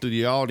talk to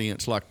the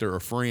audience like they're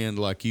a friend,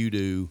 like you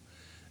do.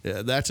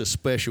 That's a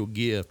special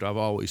gift. I've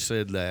always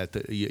said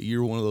that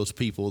you're one of those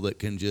people that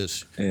can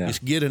just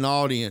get an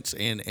audience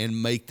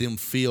and make them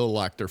feel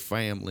like they're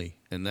family,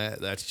 and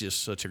that's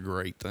just such a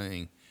great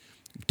thing.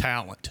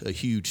 Talent, a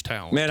huge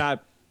talent. Man,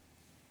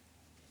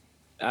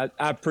 I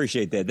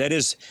appreciate that. That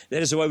is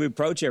the way we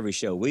approach every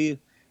show.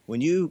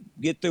 When you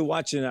get through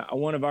watching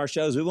one of our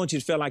shows, we want you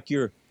to feel like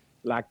you're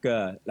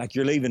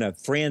leaving a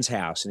friend's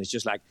house, and it's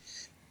just like,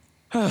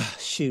 oh,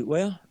 shoot.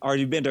 Well, or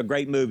you've been to a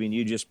great movie and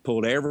you just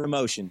pulled every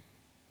emotion.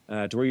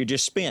 To where you're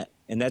just spent.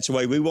 And that's the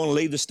way we want to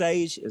leave the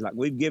stage. It's like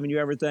we've given you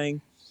everything,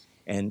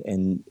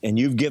 and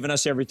you've given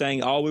us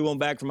everything. All we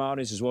want back from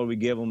audience is what we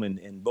give them,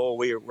 and boy,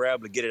 we're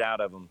able to get it out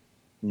of them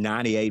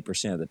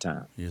 98% of the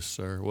time. Yes,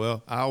 sir.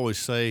 Well, I always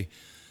say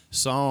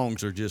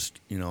songs are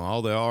just,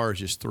 all they are is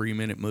just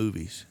 3-minute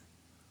movies,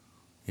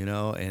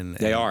 and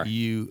they are.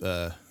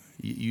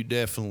 You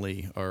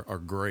definitely are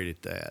great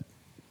at that.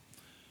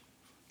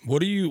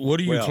 What did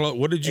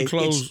you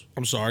close?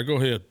 I'm sorry, go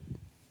ahead.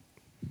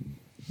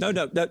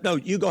 No,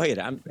 you go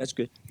ahead. That's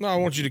good. No, I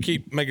want you to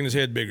keep making his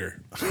head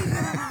bigger.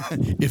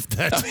 If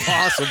that's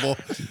possible.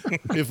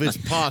 If it's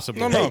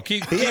possible. No, he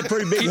had a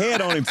pretty big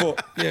head on him for.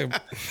 Yeah.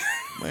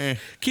 Man,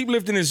 keep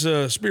lifting his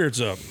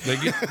spirits up.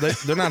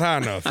 They're not high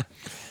enough.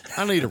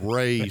 I need a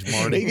raise,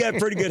 Marty. He got a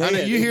pretty good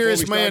head. You hear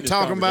this man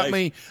talking about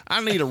me?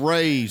 I need a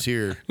raise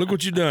here. Look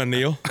what you done,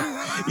 NEAL.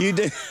 You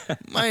did.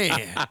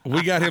 Man.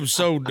 We got him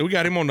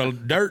on the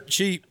dirt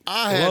cheap.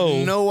 I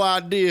had no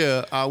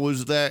idea I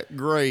was that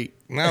great.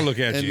 Now look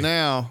at you. And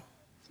now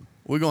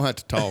we're going to have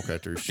to talk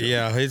after this show.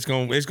 Yeah, it's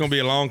going to be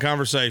a long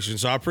conversation.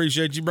 So I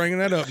appreciate you bringing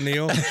that up,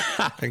 NEAL,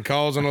 and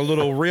causing a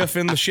little riff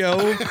in the show.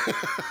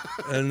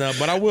 And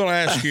but I will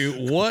ask you,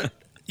 what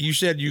you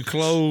said you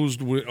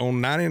closed with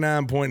on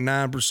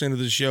 99.9% of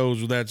the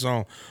shows with that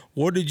song.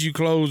 What did you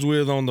close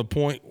with on the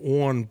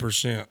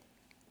 0.1%?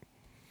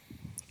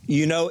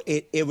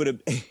 It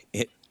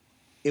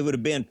would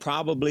have been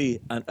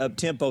probably an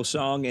up-tempo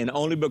song, and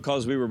only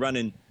because we were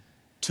running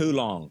too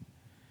long.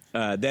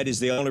 That is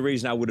the only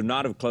reason I would have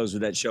not have closed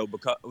with that show,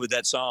 with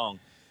that song.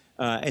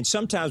 And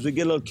sometimes we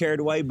get a little carried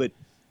away, but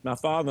my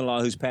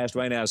father-in-law, who's passed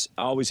away now,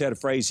 always had a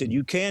phrase, said,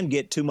 you can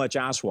get too much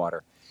ice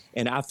water.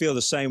 And I feel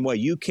the same way.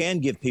 You can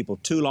give people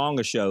too long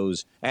of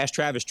shows. Ask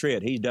Travis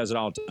Tritt. He does it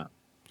all the time.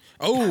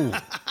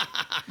 Oh,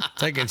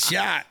 taking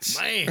shots.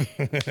 Man.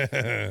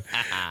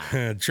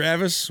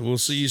 Travis, we'll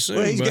see you soon.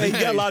 Well, he's buddy.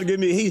 got a lot of good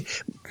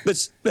music.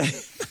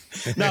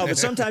 But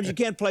sometimes you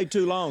can't play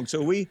too long.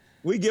 So we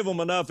give them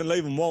enough and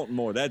leave them wanting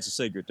more. That's the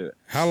secret to it.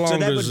 How long so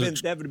that does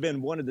would have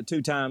been one of the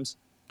 2 times.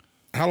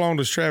 How long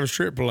does Travis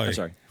Tritt play? I'm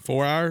sorry.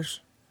 4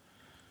 hours?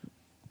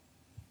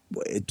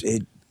 A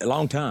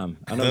long time.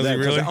 I know Does that.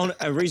 he really?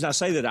 The reason I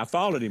say that, I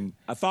followed him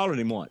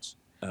once.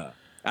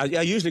 I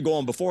usually go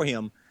on before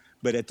him,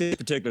 but at this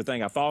particular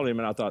thing, I followed him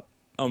and I thought,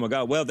 oh my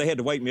God, well, they had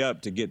to wake me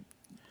up to get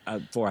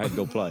before I had to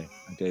go play.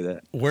 I tell you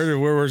that.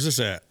 Where was this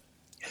at?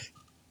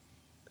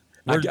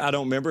 I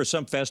don't remember.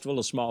 Some festival,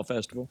 a small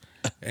festival.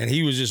 And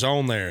he was just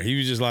on there. He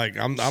was just like,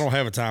 I don't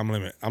have a time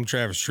limit. I'm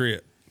Travis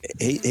Tritt.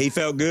 He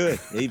felt good.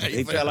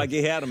 He felt like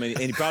he had him, and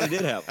he probably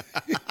did have him.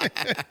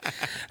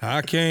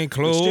 I can't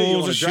But still,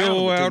 you close the wanna drown him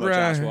show with too much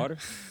ice outright water.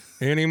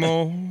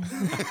 anymore.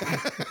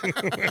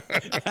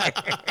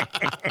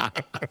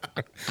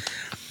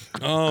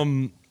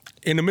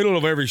 In the middle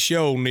of every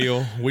show,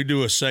 Neil, we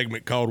do a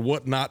segment called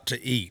What Not to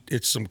Eat.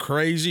 It's some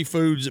crazy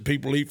foods that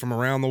people eat from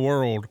around the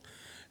world,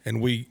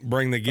 and we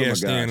bring the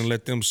guests in gosh. and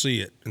let them see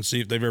it and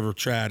see if they've ever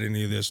tried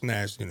any of this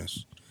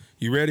nastiness.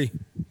 You ready?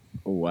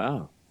 Oh,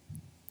 wow.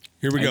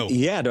 Here we go.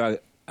 Yeah,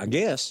 I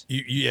guess.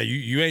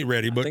 You ain't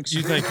ready, but think so.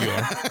 you think you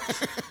are.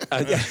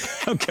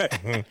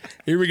 Okay.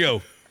 Here we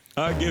go.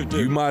 I'll give it to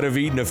You you. might have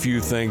eaten a few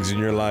things in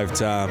your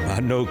lifetime. I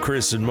know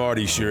Chris and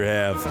Marty sure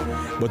have.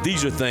 But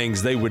these are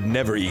things they would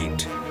never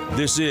eat.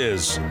 This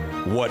is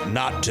what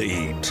not to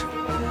eat.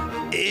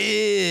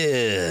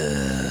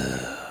 Ew.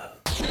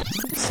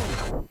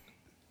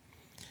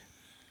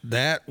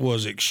 That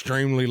was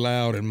extremely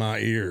loud in my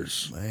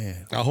ears.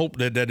 Man. I hope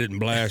that didn't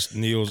blast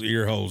Neil's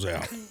ear holes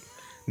out.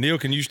 Neil,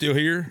 can you still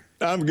hear?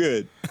 I'm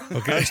good.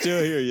 Okay. I'm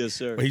still here, yes,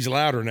 sir. He's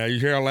louder now. You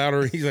hear how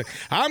louder? He's like,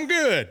 I'm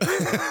good.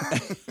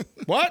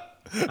 What?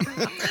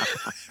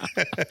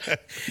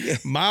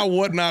 My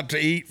what not to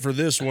eat for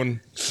this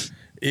one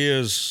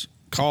is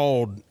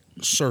called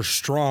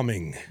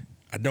surströmming.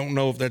 I don't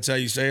know if that's how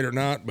you say it or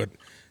not, but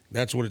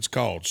that's what it's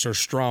called,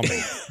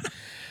 surströmming.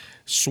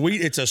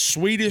 It's a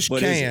Swedish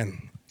What is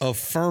can of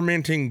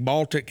fermenting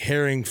Baltic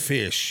herring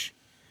fish.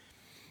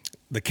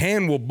 The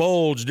can will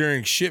bulge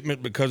during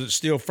shipment because it's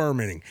still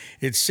fermenting.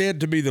 It's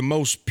said to be the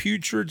most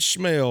putrid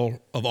smell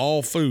of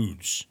all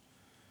foods,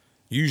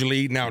 usually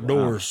eaten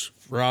outdoors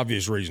for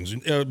obvious reasons.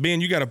 Ben,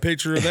 you got a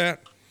picture of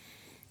that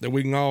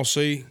we can all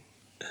see?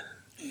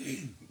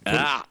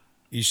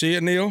 You see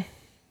it, Neil?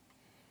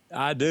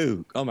 I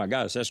do. Oh, my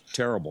gosh, that's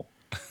terrible.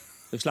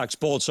 Looks like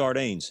spoiled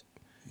sardines.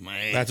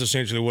 Man. That's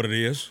essentially what it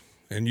is.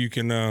 And you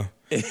can,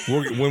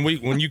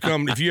 when you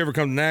come, if you ever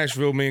come to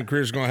Nashville, me and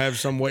Chris are going to have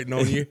some waiting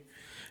on you.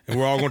 And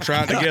we're all going to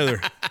try it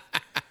together.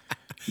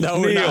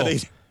 No, we're not Neil,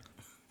 eating.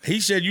 he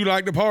said you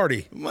like to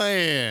party.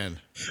 Man.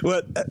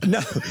 Well, no,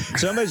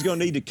 somebody's going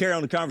to need to carry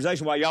on the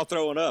conversation while y'all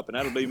throwing up, and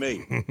that'll be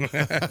me.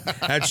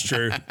 That's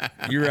true.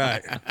 You're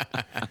right.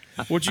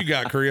 What you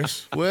got,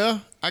 Chris?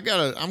 Well,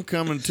 I'm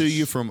coming to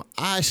you from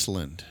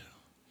Iceland.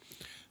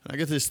 I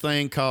got this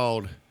thing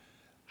called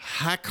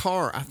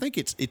Hakar. I think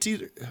it's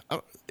either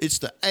it's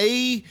the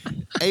Hakarl.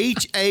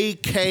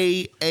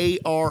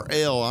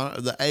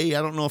 The A,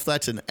 I don't know if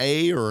that's an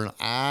A or an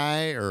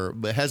I,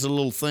 but it has a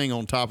little thing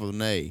on top of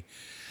an A.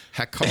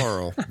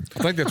 Hakarl. I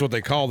think that's what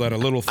they call that, a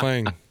little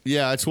thing.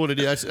 Yeah, that's what it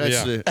is.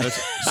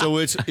 So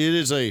it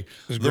is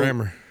It's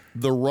grammar.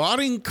 the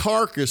rotting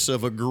carcass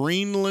of a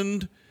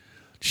Greenland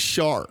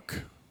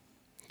shark.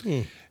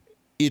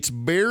 It's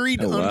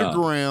buried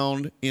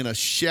underground in a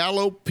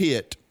shallow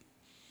pit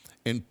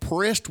and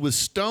pressed with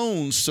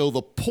stones so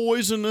the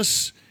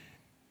poisonous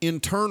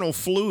internal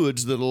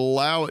fluids that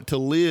allow it to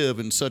live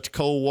in such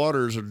cold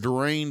waters are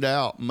drained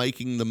out,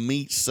 making the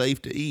meat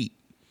safe to eat.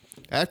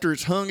 After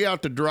it's hung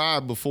out to dry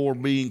before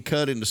being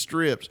cut into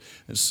strips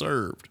and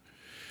served.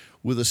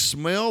 With a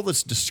smell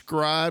that's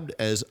described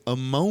as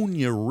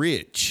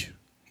ammonia-rich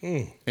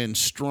and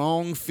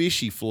strong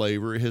fishy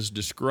flavor, it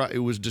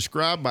was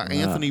described by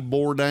Anthony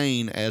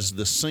Bourdain as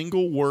the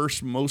single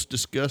worst, most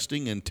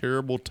disgusting, and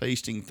terrible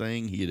tasting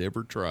thing he had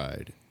ever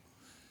tried.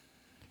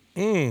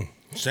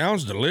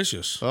 Sounds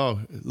delicious. Oh,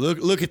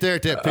 look at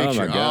that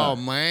picture. my God.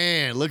 Oh,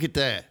 man, look at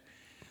that.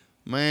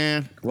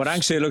 Man. What I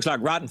can say, it looks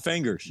like rotten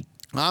fingers.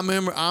 I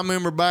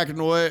remember back in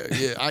the way,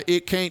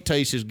 it can't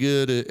taste as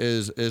good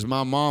as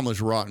my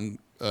mama's rotten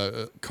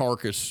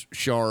carcass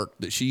shark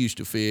that she used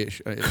to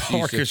fish.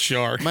 Carcass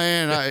shark.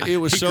 Man, it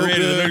was He so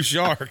created good. a new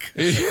shark.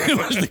 It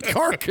was the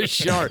carcass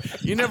shark.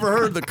 You never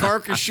heard of the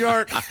carcass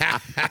shark?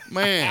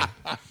 Man,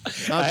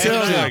 I'm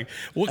telling you. Like,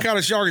 what kind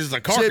of shark is a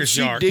Said carcass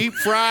she shark? deep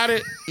fried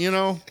it,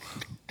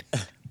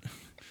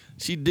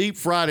 She deep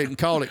fried it and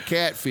called it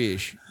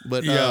catfish.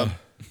 But Yeah.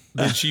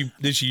 Did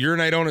she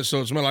urinate on it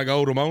so it smelled like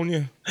old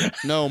ammonia?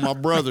 no, my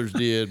brothers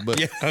did. But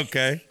Yeah,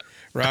 okay.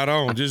 Right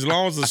on. Just as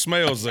long as the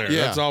smell's there.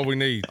 Yeah. That's all we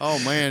need. oh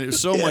man, it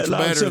was so much as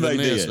long as better than somebody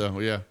this, did. though.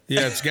 Yeah.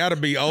 Yeah, it's got to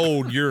be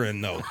old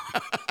urine, though.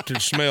 to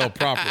smell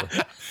proper.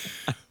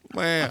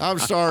 Man, I'm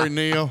sorry,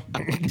 Neil.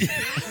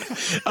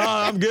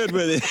 I'm good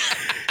with it.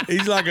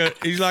 He's like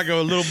a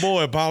little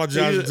boy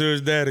apologizing to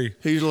his daddy.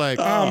 He's like,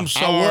 I'm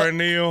sorry,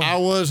 Neil. I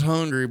was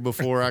hungry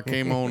before I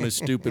came on this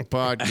stupid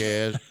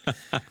podcast.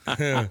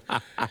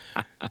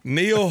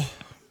 Neil,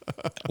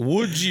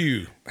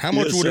 how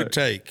much Yes, would sir. it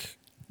take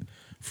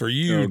for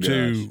you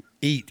to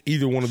eat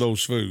either one of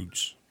those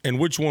foods? And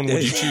which one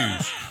would you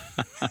choose?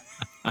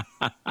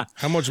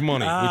 How much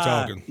money we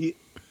talking?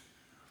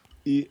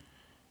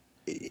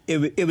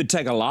 It would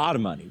take a lot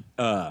of money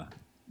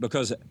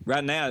because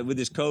right now with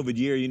this COVID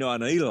year, I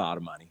need a lot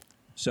of money.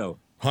 So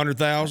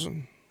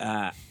 100,000?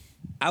 I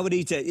would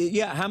eat that.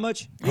 Yeah, how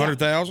much?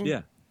 100,000?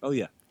 Yeah. Oh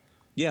yeah.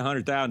 Yeah,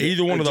 100,000.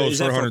 Either one of those Is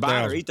for that a bite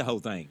 100,000? or eat the whole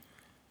thing.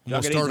 I'm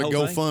Y'all going to gotta eat start a the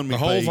whole thing? GoFundMe The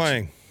whole page.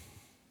 thing.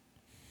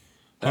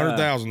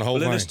 100,000, the whole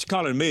Well, thing. let's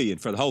call it $1 million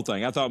for the whole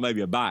thing. I thought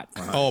maybe a bite.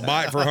 Oh, a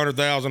bite for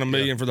 100,000, $1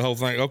 million for the whole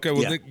thing. Okay,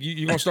 well, Yeah.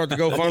 you gonna start the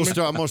I'm GoFundMe?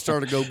 going to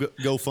start a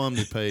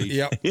GoFundMe page.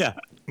 Yep. Yeah.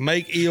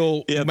 Make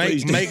please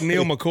do.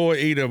 Neil McCoy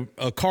eat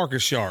a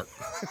carcass shark.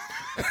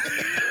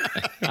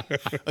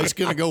 It's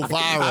going to go I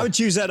viral. would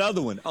choose that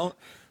other one.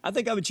 I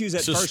think I would choose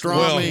that So first strong.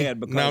 one Well, we had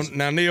because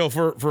now Neil,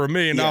 for $1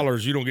 million,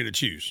 you don't get to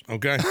choose.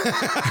 Okay.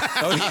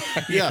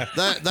 Yeah,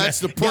 that's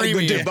the gotta go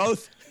do premium.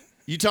 both.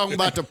 You talking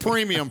about the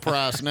premium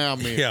price now,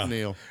 Yeah.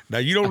 Neil? Now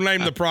you don't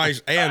name the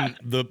price and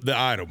the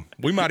item.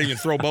 We might even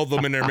throw both of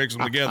them in there, and mix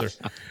them together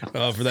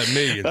for that $1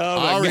 million.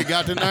 I already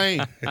got the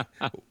name.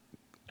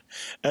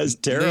 That's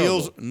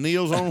terrible.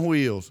 Neil's on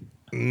wheels.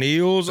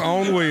 Neil's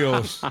on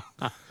wheels.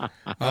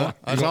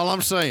 That's all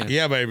I'm saying.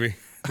 Yeah, baby.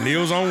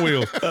 Neil's on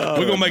wheels.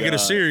 We're gonna make it a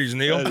series,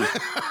 Neil.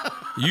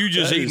 You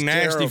just that eat is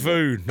nasty terrible.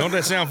 food. Don't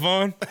that sound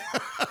fun?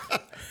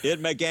 It'd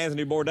make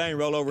Anthony Bourdain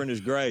roll over in his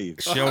grave.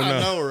 Sure I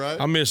enough. know, right?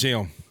 I miss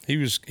him. He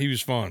was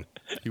fun.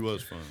 He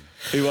was fun.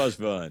 He was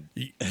fun.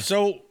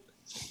 So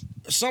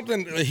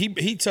something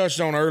he touched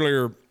on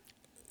earlier,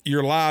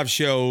 your live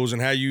shows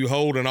and how you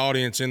hold an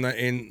audience in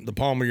the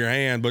palm of your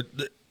hand. But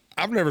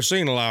I've never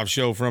seen a live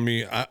show from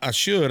you. I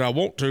should. I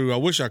want to. I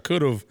wish I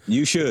could have.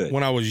 You should.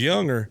 When I was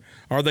younger.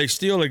 Are they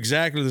still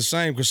exactly the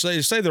same? Because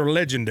say they're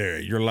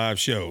legendary, your live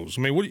shows.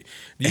 I mean, what do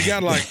you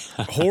got, like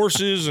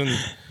horses and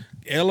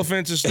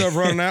elephants and stuff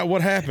running out?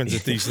 What happens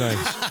at these things?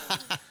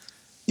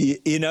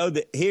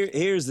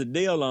 Here's the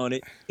deal on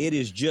it. It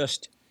is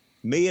just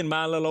me and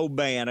my little old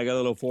band. I got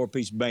a little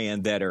 4-piece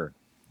band that are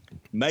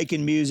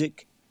making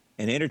music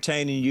and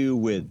entertaining you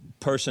with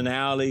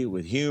personality,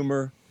 with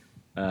humor,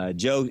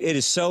 jokes. It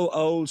is so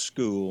old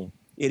school.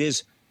 It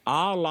is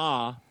a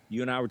la,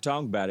 you and I were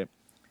talking about it,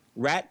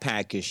 Rat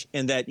Pack-ish,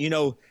 in that,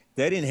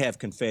 they didn't have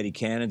confetti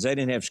cannons. They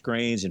didn't have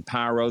screens and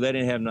pyro. They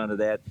didn't have none of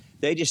that.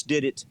 They just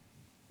did it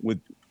with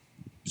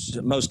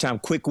most time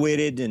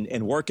quick-witted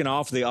and working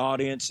off the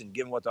audience and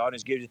giving what the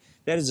audience gives you.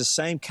 That is the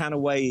same kind of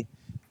way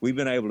we've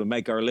been able to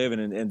make our living,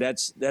 and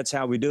that's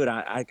how we do it.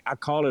 I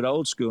call it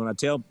old school, and I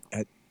tell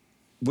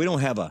we don't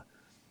have a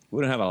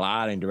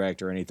lighting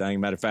director or anything.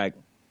 Matter of fact,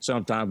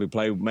 sometimes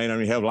we may not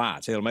even have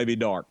lights. Hell, it may be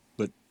dark,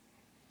 but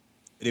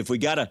if we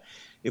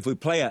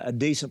play a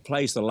decent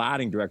place, the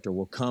lighting director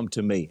will come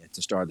to me at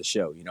the start of the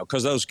show.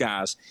 Because those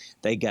guys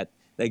they got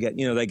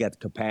the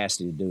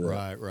capacity to do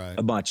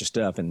a bunch of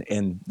stuff.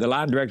 And the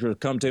line director will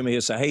come to me.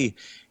 He'll say,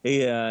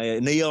 hey,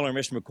 Neil or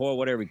Mr. McCoy,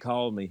 whatever he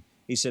called me.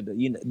 He said,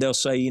 they'll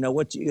say,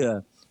 what do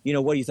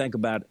you think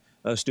about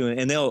us doing?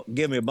 And they'll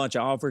give me a bunch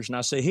of offers. And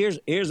I say,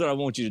 here's what I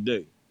want you to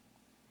do.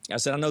 I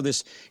said, I know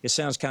it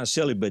sounds kind of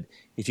silly, but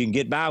if you can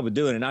get by with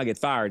doing it and not get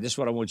fired, this is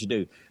what I want you to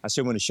do. I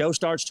said, when the show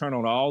starts, turn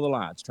on all the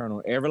lights. Turn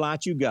on every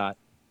light you got,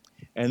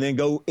 and then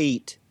go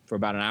eat for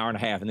about an hour and a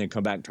half, and then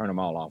come back and turn them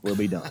all off. We'll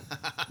be done.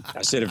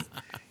 I said,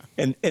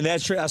 and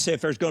that's true. I said,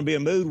 if there's going to be a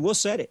mood, we'll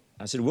set it.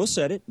 I said, we'll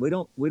set it. We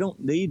don't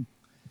need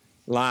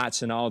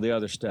lights and all the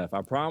other stuff.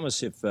 I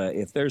promise if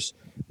there's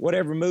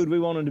whatever mood we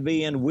want them to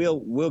be in,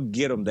 we'll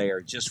get them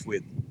there just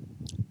with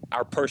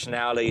our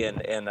personality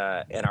and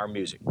our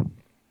music.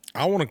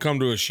 I want to come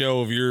to a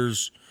show of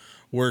yours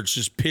where it's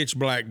just pitch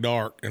black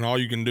dark and all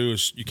you can do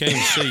is you can't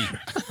even see,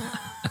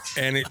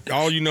 and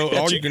all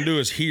you can do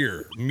is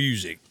hear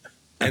music,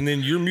 and then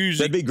your music.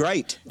 That'd be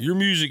great. Your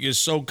music is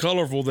so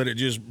colorful that it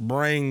just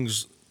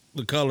brings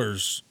the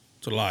colors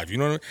to life. You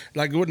know what I mean?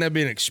 Like, wouldn't that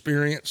be an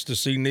experience to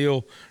see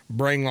Neil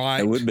bring light?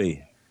 It would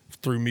be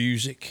through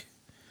music.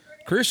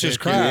 Chris is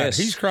crying. Yes.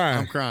 He's crying.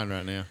 I'm crying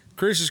right now.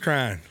 Chris is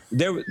crying.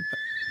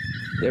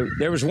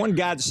 There was one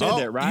guy that said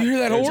that, right? You hear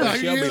that There was horse? a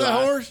You Shelby hear that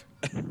line. horse?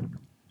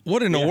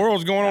 What in the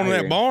world's going on in I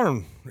that hear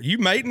barn? Are you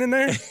mating in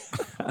there?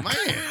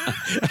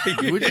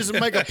 Man, we just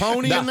make a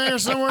pony in there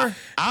somewhere.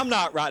 I'm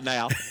not right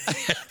now.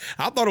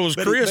 I thought it was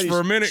But Chris but for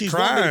a minute she's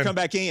wanting me to crying. come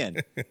back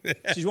in.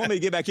 She's wanting me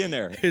to get back in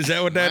there. Is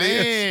that what that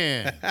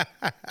is? Man,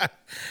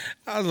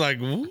 I was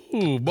like,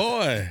 ooh,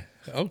 boy.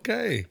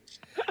 Okay.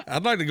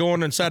 I'd like to go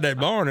on inside that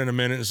barn in a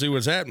minute and see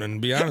what's happening, to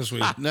be honest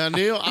with you. now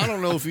Neil, I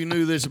don't know if you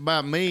knew this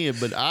about me,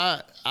 but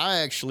I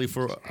actually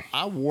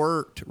I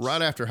worked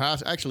right after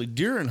actually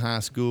during high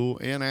school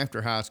and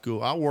after high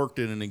school, I worked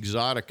at an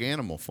exotic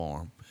animal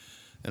farm.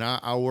 and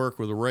I work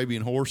with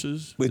Arabian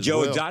horses With as Joe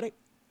well. Exotic?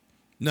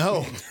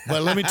 No,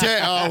 but let me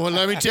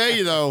tell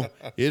you though,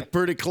 it's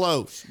pretty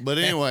close. But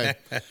anyway,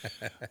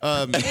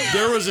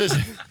 there was this.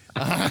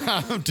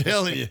 I'm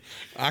telling you,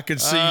 I could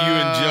see you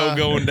and Joe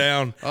going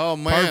down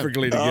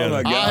perfectly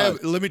together. my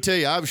God. let me tell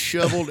you, I've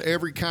shoveled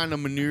every kind of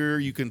manure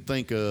you can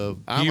think of.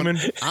 I'm an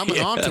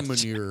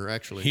entrepreneur,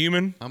 actually.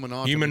 Human? I'm an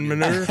entrepreneur. Human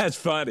manure? That's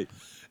funny.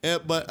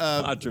 But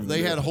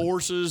they had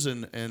horses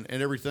and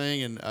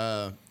everything, and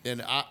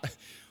I.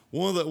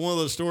 One of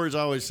the stories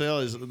I always tell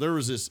is there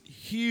was this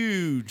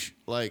huge,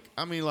 like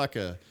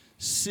a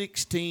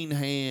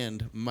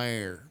 16-hand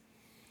mare,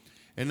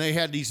 and they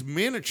had these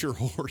miniature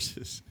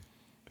horses,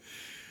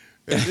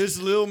 and this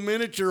little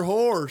miniature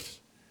horse,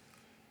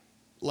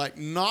 like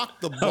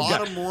knocked the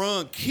bottom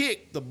rung,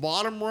 kicked the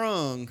bottom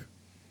rung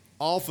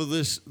off of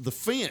the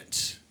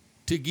fence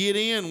to get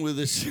in with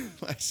this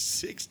like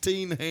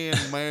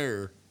 16-hand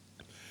mare,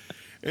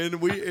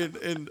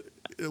 and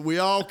we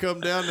all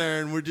come down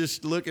there and we're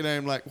just looking at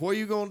him like, what are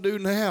you going to do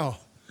now?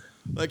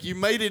 Like, you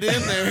made it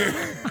in there.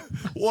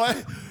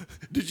 What?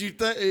 Did you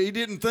think? He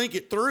didn't think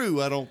it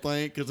through, I don't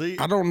think.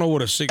 I don't know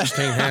what a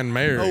 16-hand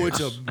mare is. Oh,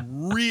 it's a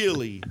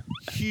really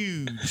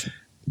huge.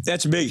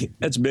 That's big.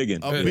 That's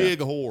big.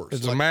 Big horse.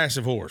 It's a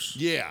massive horse.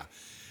 Yeah.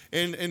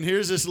 And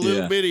here's this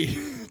little bitty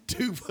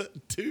 2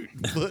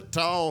 foot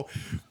tall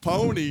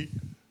pony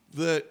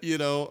that,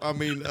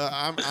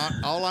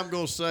 all I'm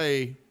going to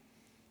say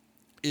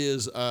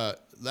is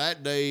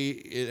that day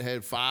it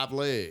had 5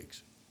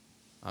 legs.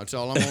 That's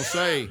all I'm going to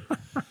say.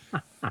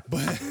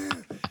 But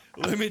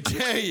let me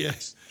tell you,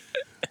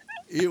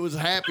 it was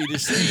happy to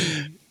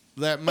see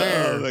that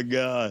mare. Oh, my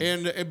God.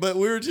 But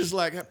we were just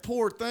like, that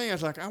poor thing. I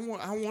was like, I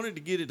wanted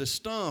to get it a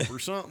stump or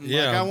something.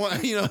 Yeah.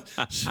 Like,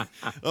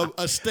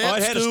 a step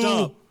it had a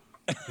stool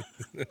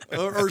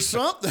or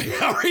something.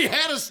 I already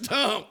had a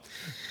stump.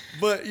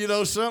 But,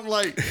 something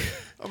like,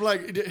 I'm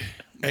like...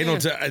 Hey,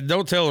 don't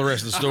tell the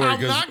rest of the story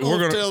because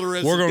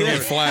we're gonna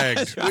get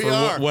flagged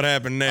for what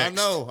happened next.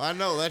 I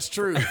know, that's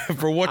true.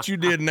 For what you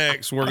did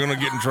next, we're gonna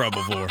get in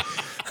trouble for.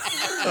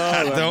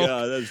 Oh, my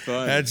God, that's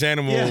funny. That's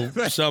animal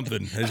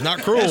something. It's not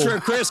cruel. That's where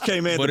Chris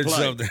came in but to it's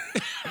play. something.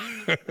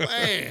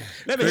 Man,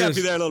 Let me help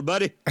you there, little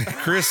buddy.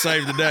 Chris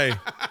saved the day.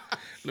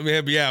 Let me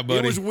help you out, buddy.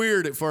 it was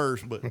weird at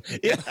first, but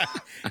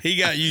He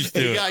got used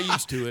to it. he got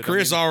used to it.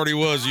 Chris already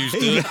was used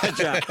to it.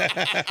 That's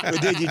right. But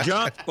did you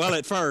jump? Well,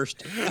 at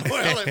first.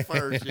 Well, at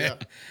first, yeah.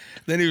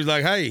 Then he was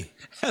like, "Hey,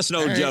 That's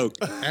no joke.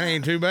 that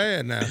ain't too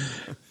bad now."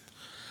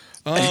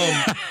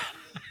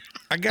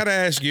 I got to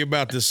ask you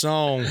about this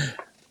song.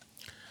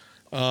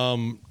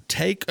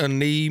 Take a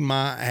knee,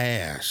 my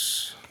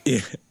ass.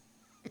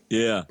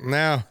 Yeah.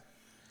 Now,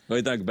 What do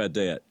you think about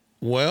that?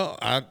 well,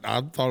 I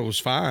thought it was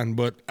fine,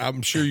 but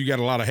I'm sure you got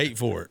a lot of hate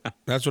for it.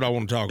 That's what I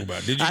want to talk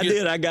about. Did you? I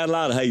did. I got a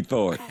lot of hate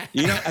for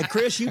it.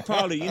 Chris, you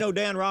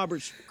Dan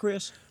Roberts,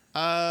 Chris?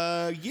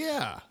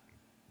 Yeah.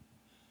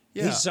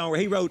 He's a song where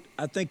he wrote,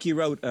 I think he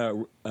wrote,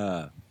 God,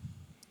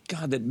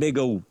 that big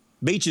old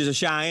Beaches of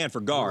Cheyenne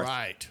for Garth.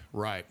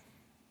 Right.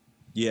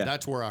 Yeah.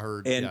 That's where I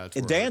heard. And, yeah, that's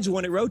and where I Dan's the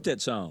one that wrote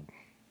that song.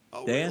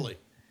 heard. Oh, Dan? really?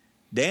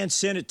 Dan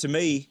sent it to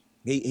me.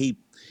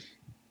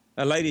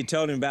 A lady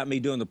told him about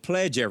me doing the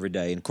pledge every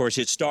day. And, of course,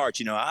 it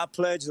starts, I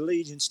pledge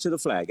allegiance to the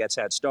flag. That's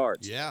how it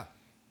starts. Yeah.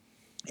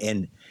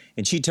 And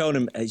she told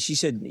him, she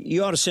said,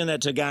 you ought to send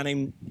that to a guy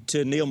named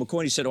Neil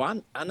McCoy. He said, oh,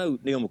 I know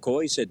Neil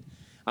McCoy. He said,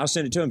 I'll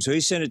send it to him. So he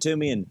sent it to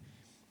me, and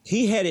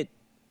he had it.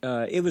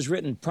 It was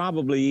written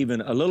probably even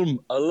a little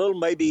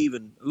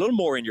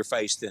more in your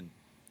face than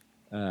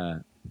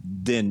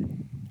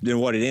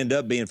what it ended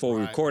up being before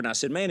we recorded. And I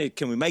said, man,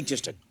 can we make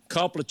just a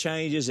couple of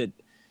changes?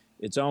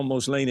 It's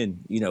almost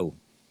leaning,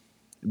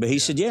 But he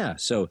said, yeah.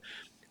 So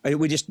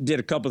we just did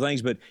a couple of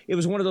things, but it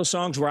was one of those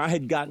songs where I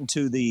had gotten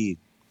to the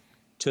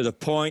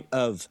point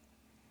of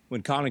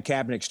when Colin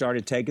Kaepernick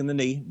started taking the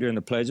knee during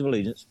the Pledge of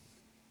Allegiance.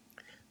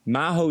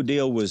 My whole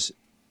deal was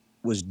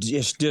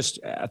just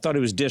I thought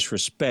it was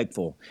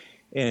disrespectful,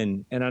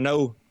 and I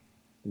know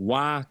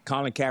why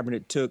Colin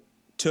Kaepernick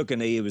took a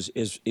knee.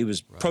 It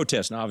was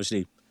protesting,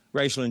 obviously,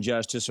 racial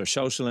injustice or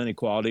social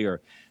inequality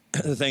or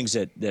the things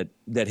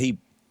that he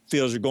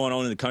feels are going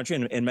on in the country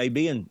and may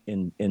be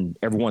in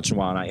every once in a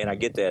while, and I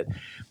get that.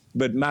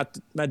 But my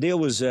deal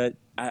was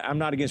I'm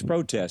not against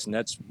protest, and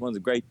that's one of the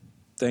great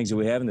things that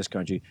we have in this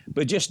country.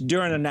 But just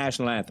during the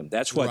national anthem,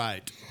 that's what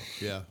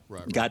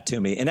got to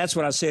me. And that's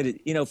what I said,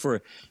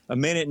 for a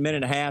minute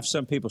and a half,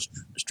 some people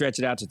stretch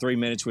it out to 3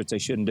 minutes, which they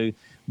shouldn't do.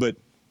 But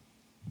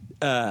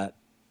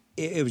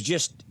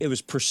it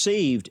was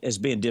perceived as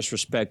being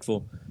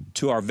disrespectful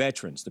to our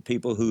veterans, the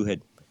people who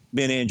had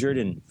been injured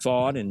and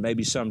fought, and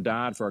maybe some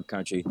died for our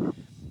country.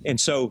 And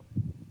so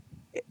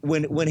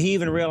when he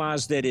even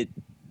realized that it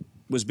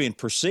was being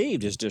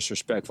perceived as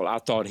disrespectful, I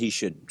thought he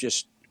should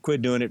just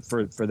quit doing it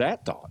for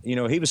that thought.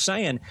 He was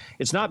saying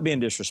it's not being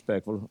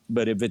disrespectful,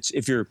 but if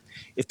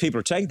people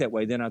are taking it that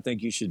way, then I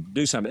think you should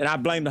do something. And I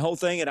blame the whole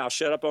thing, and I'll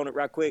shut up on it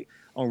right quick,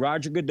 on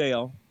Roger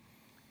Goodell,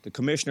 the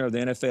commissioner of the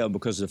NFL,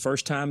 because the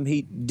first time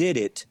he did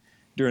it,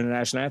 during the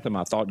national anthem.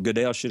 I thought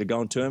Goodell should have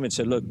gone to him and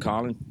said, "Look,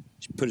 Colin,"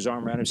 put his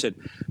arm around him and said,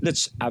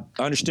 I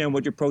understand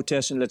what you're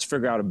protesting. Let's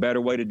figure out a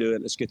better way to do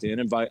it. Let's get the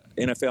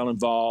NFL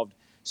involved,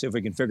 see if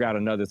we can figure out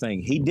another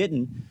thing." He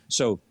didn't.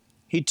 So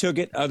he took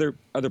it. Other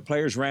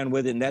players ran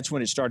with it, and that's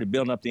when it started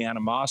building up the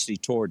animosity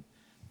toward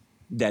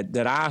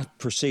that I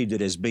perceived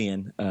it as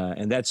being.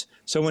 And that's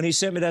so when he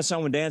sent me that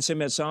song, when Dan sent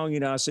me that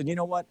song, I said, you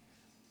know what?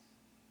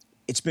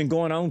 It's been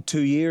going on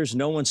 2 years.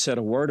 No one said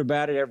a word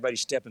about it. Everybody's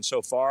stepping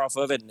so far off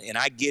of it, and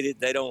I get it.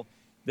 They don't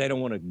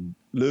want to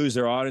lose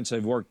their audience.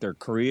 They've worked their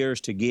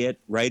careers to get,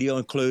 radio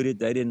included.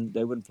 They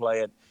wouldn't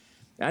play it.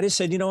 I just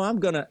said, I'm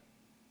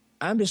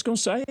just gonna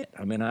say it.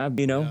 I mean, I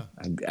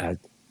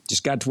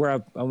just got to where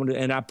I wanted,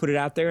 and I put it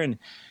out there. And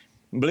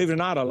believe it or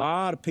not, a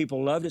lot of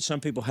people loved it. Some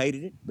people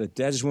hated it, but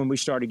that is when we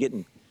started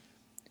getting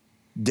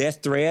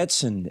death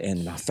threats,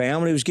 and my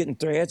family was getting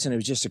threats, and it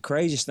was just the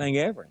craziest thing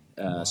ever.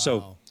 Wow.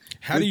 So.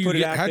 How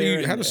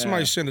does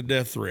somebody send a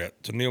death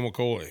threat to Neal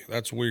McCoy?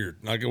 That's weird.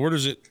 Like, where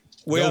does it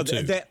go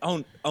to? That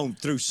on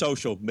through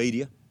social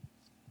media.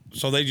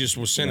 So they just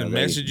was sending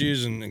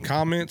messages and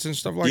comments and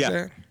stuff like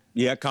that?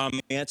 Yeah,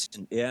 comments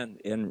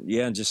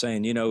and just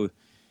saying,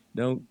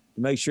 don't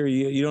make sure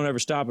you don't ever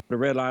stop at the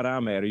red light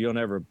I'm at, or you'll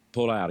never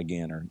pull out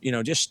again,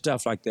 or just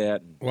stuff like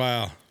that.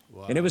 Wow.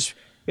 And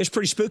it's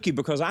pretty spooky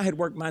because I had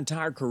worked my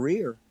entire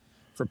career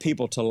for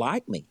people to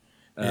like me.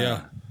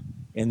 Yeah.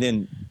 And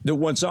then the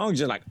one song is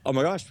just like, oh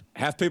my gosh,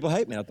 half people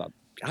hate me. I thought,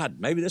 God,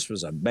 maybe this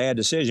was a bad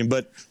decision,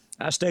 but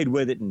I stayed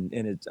with it,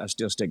 and I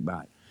still stick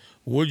by it.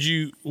 Would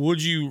you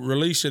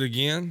release it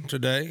again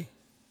today?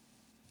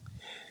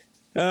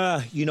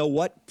 You know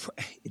what?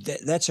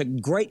 That's a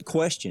great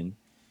question,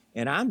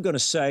 and I'm going to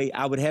say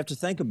I would have to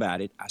think about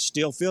it. I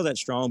still feel that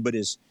strong, but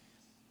as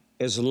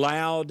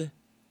loud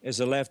as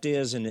the left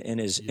is, and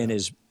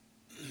as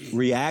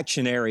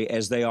reactionary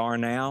as they are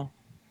now,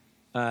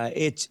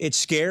 it's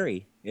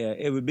scary. Yeah,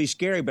 it would be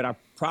scary, but I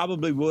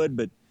probably would.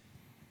 But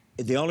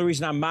the only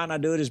reason I might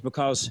not do it is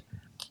because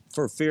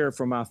for fear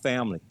for my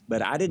family.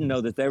 But I didn't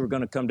know that they were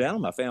going to come down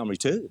on my family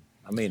too.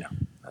 I mean,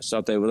 I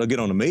thought they'll get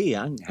on to me.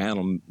 I can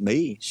handle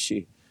me.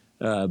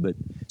 But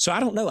so I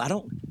don't know.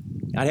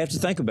 I'd have to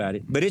think about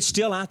it. But it's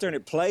still out there and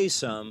it plays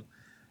some.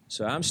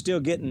 So I'm still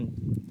getting,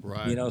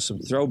 some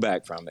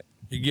throwback from it.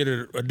 You get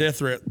a death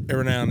threat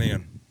every now and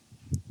then.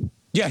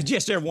 Yeah,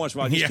 just every once in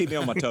a while. Just keep me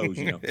on my toes,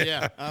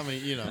 Yeah, I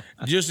mean,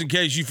 Just in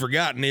case you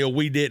forgot, Neal,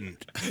 we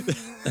didn't.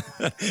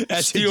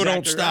 That's Still exactly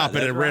don't stop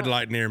right. at a red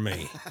light near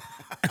me.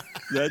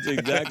 That's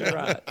exactly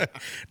right.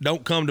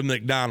 Don't come to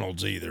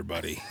McDonald's either,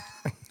 buddy.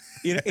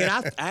 And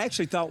I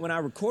actually thought when I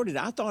recorded,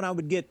 I thought I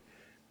would get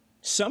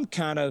some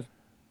kind of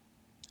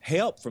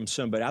help from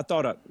somebody. I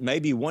thought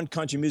maybe one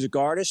country music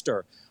artist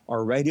or a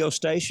radio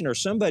station or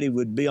somebody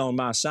would be on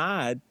my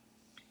side.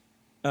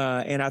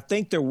 And I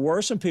think there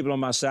were some people on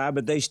my side,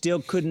 but they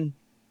still couldn't.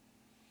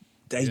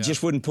 They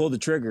just wouldn't pull the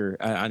trigger.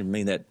 I didn't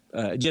mean that.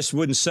 Just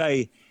wouldn't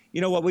say,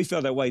 you know what, we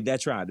feel that way.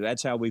 That's right.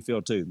 That's how we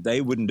feel too.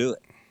 They wouldn't do it.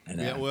 And,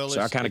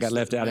 so I kind of got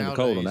left out in the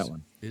cold on that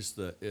one. It's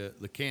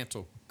the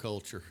cancel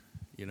culture.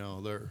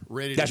 They're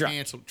ready That's to right.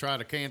 cancel. Try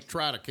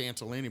to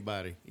cancel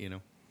anybody.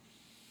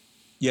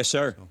 Yes,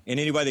 sir. In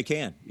any way they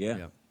can.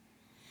 Yeah.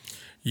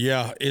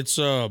 Yeah, it's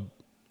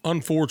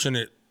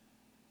unfortunate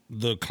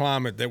the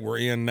climate that we're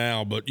in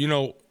now, but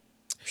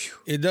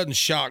it doesn't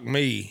shock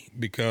me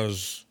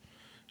because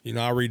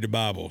I read the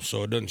Bible,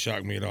 so it doesn't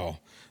shock me at all.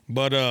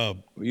 But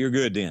you're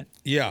good then.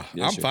 Yeah,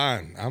 yes, I'm sir.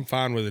 fine. I'm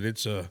fine with it.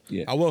 It's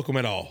I welcome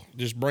it all.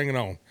 Just bring it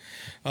on.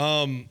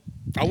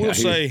 I will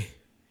say,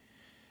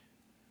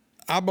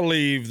 I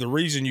believe the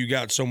reason you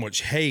got so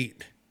much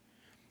hate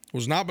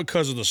was not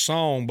because of the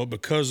song, but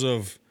because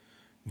of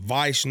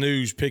Vice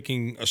News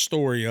picking a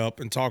story up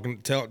and telling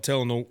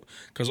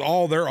because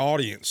all their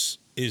audience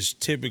is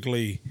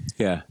typically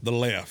the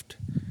left.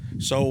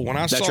 So when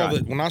I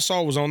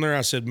saw it was on there,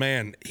 I said,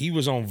 man, he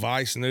was on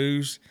Vice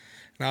News.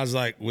 And I was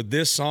like, with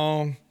this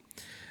song,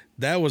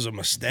 that was a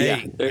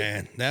mistake,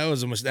 man. That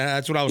was a mistake.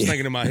 That's what I was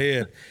thinking in my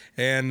head.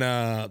 And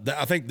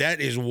I think that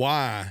is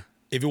why,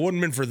 if it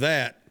wouldn't have been for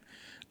that,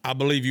 I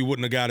believe you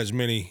wouldn't have got as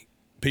many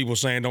people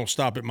saying, don't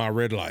stop at my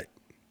red light.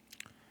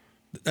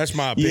 That's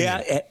my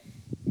opinion.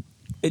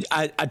 Yeah,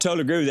 I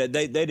totally agree with that.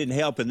 They didn't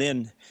help. And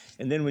then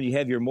when you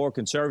have your more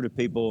conservative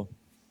people,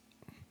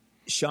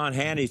 Sean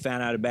Hannity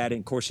found out about it.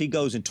 And of course, he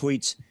goes and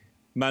tweets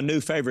my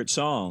new favorite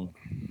song,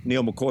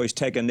 Neal McCoy's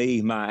 "Take a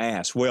Knee, My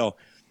Ass." Well,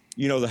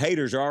 the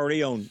haters are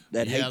already on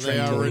that hate train.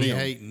 Yeah, they already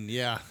hating.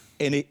 Yeah.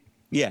 And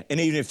and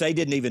even if they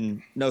didn't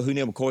even know who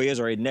Neal McCoy is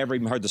or had never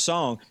even heard the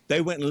song,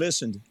 they went and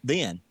listened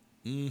then.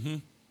 Mm-hmm.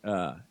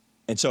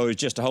 And so it's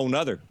just a whole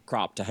nother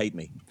crop to hate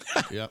me.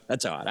 Yep.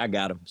 That's all right. I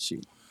got them.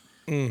 Shoot.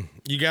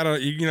 You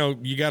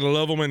gotta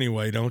love them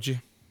anyway, don't you?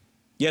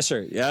 Yes,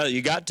 sir. Yeah,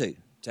 you got to.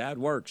 That's how it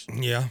works.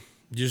 Yeah,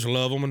 just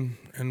love them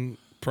and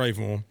pray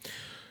for them.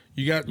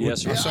 You got.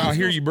 Yes, sir. I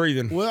hear you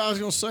breathing. Well, I was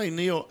going to say,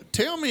 Neal,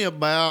 tell me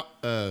about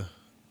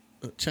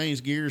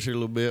change gears here a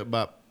little bit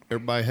about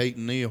everybody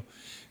hating Neal,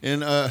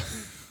 and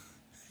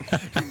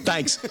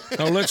Thanks.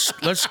 No,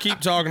 let's keep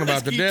talking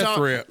about the death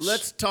threats.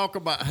 Let's talk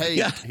about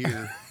hate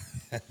here.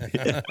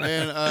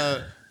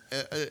 And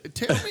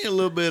tell me a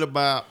little bit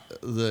about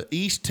the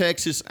East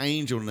Texas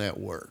Angel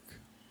Network.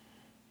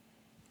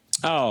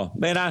 Oh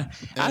man,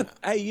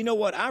 hey, you know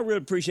what? I really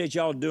appreciate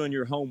y'all doing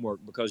your homework,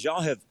 because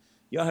y'all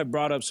have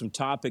brought up some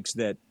topics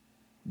that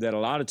a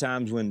lot of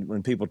times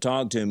when people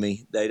talk to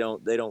me, they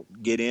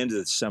don't get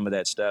into some of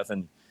that stuff.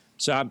 And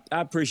so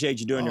I appreciate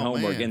you doing your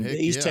homework. Man, and the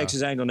East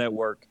Texas Angel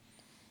Network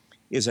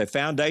is a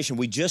foundation.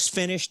 We just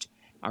finished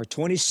our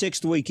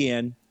 26th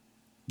weekend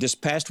this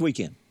past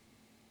weekend.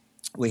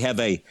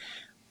 It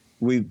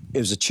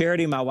was a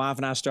charity my wife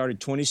and I started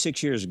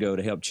 26 years ago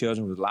to help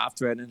children with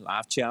life-threatening,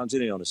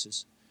 life-challenging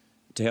illnesses,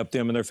 to help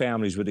them and their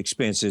families with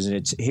expenses. And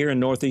it's here in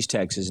Northeast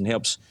Texas and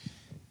helps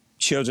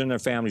children and their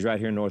families right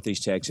here in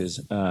Northeast Texas.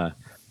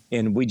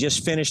 And we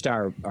just finished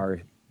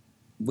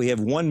we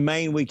have one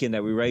main weekend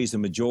that we raised the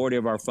majority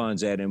of our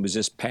funds at, and it was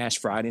this past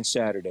Friday and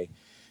Saturday.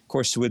 Of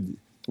course, with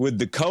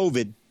the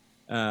COVID,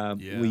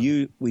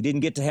 we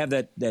didn't get to have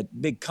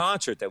that big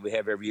concert that we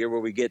have every year where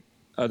we get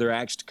other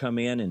acts to come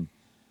in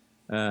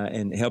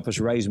and help us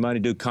raise money,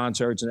 do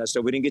concerts and that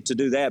stuff. We didn't get to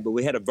do that, but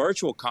we had a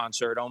virtual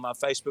concert on my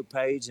Facebook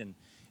page and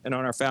on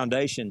our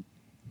foundation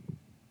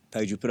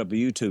page. We put up a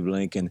YouTube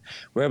link, and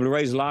we're able to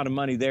raise a lot of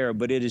money there.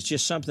 But it is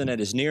just something that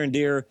is near and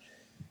dear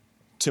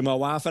to my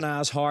wife and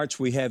I's hearts.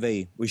 We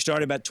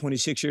started about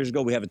 26 years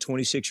ago. We have a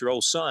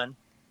 26-year-old son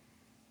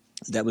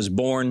that was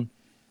born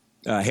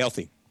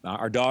healthy.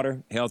 Our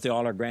daughter, healthy.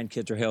 All our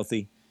grandkids are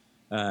healthy.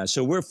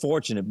 So we're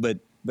fortunate. But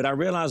I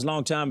realized a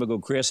long time ago,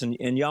 Chris,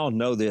 and y'all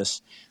know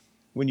this,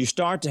 when you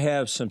start to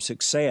have some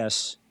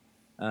success,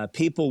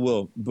 people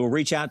will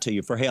reach out to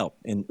you for help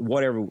in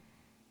whatever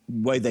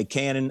way they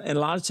can. And a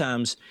lot of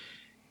times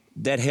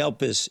that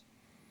help is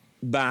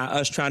by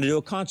us trying to do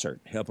a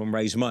concert, help them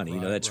raise money.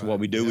 Right, that's what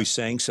we do. Yeah. We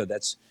sing. So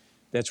that's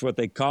what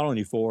they call on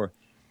you for.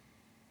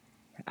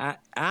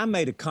 I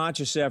made a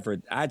conscious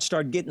effort. I'd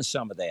started getting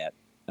some of that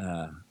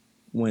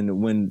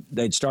when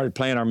they'd started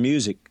playing our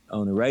music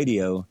on the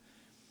radio.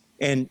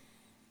 And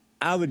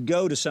I would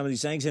go to some of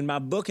these things, and my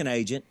booking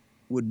agent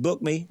would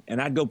book me,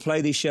 and I'd go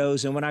play these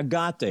shows. And when I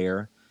got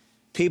there,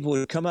 people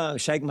would come up,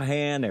 shake my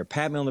hand, or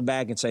pat me on the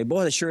back and say,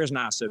 "Boy, that sure is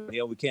nice of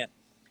you. We can't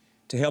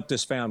to help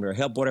this family or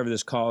help whatever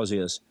this cause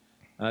is."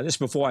 This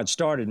before I'd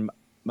started,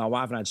 my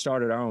wife and I'd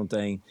started our own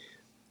thing,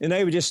 and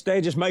they just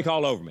make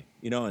all over me,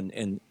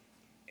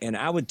 and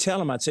I would tell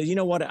them, I'd say, "You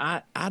know what?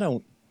 I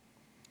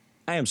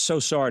am so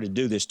sorry to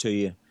do this to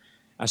you.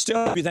 I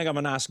still hope you think I'm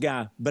a nice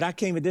guy, but I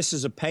came. This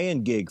is a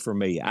paying gig for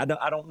me. I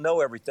don't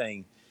know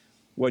everything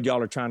what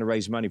y'all are trying to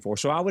raise money for."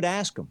 So I would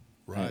ask them,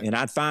 and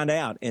I'd find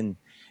out, and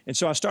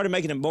so I started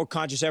making a more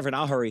conscious effort. And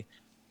I'll hurry.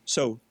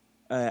 So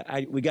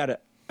I got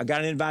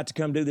an invite to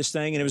come do this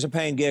thing, and it was a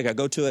paying gig. I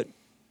go to it,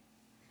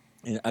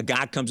 and a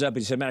guy comes up and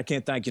he said, "Man, I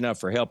can't thank you enough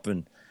for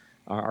helping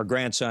our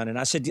grandson." And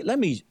I said,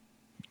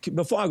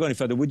 before I go any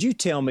further, would you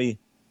tell me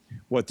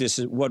what this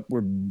is, what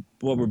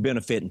we're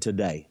benefiting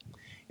today?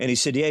 And he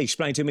said, "Yeah." He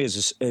explained to me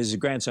his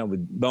grandson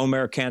with bone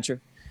marrow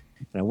cancer.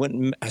 And I went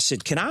and I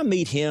said, "Can I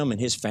meet him and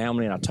his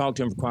family?" And I talked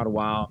to him for quite a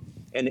while.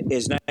 And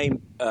his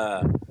name,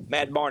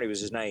 Matt Barney was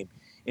his name.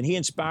 And he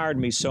inspired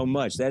me so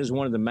much. That is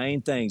one of the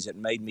main things that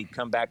made me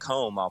come back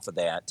home off of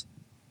that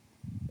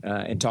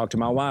and talk to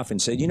my wife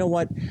and said, "You know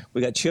what?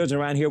 We got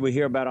children around here we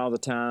hear about all the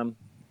time.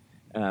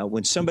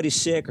 When somebody's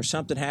sick or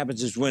something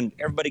happens is when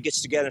everybody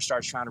gets together and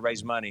starts trying to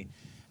raise money."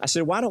 I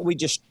said, "Why don't we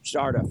just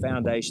start a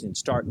foundation and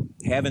start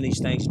having these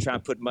things and try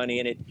and put money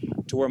in it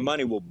to where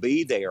money will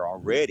be there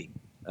already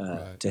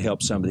to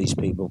help some of these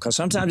people? Because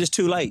sometimes it's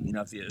too late,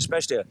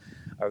 especially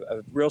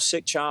a real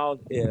sick child.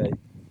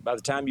 By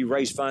the time you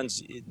raise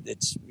funds,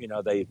 it's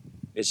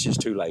just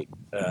too late."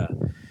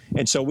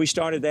 And so we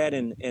started that,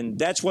 and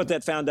that's what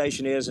that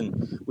foundation is.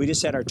 And we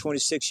just had our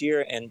 26th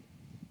year, and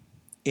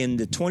in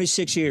the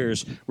 26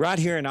 years, right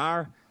here in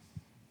our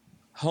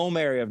home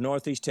area of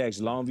Northeast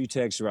Texas, Longview,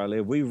 Texas, where I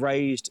live, we've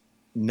raised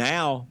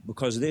now,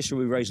 because of this year,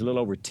 we raised a little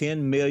over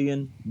 $10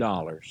 million.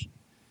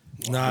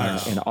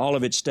 Nice. And all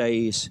of it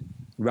stays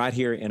right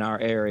here in our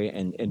area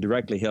and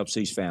directly helps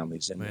these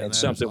families. And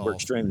something we're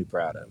extremely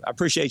proud of. I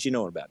appreciate you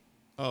knowing about it.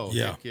 Oh,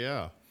 yeah. Heck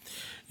yeah.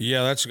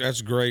 Yeah,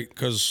 that's great,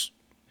 because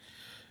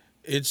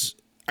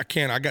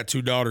I got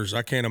two daughters.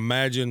 I can't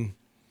imagine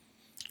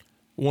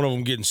one of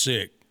them getting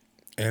sick.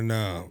 And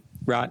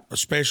right,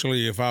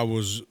 especially if I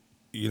was,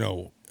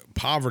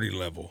 poverty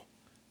level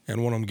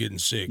and one of them getting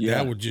sick,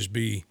 that would just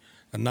be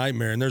a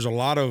nightmare. And there's a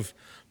lot of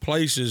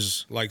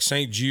places like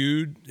St.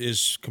 Jude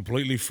is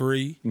completely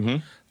free.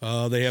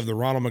 Mm-hmm. They have the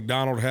Ronald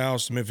McDonald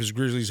House, the Memphis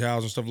Grizzlies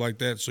House, and stuff like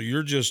that. So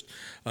you're just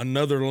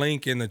another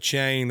link in the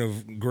chain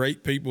of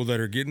great people that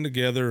are getting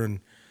together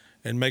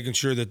and making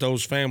sure that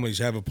those families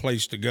have a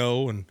place to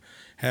go and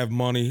have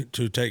money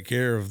to take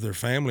care of their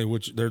family,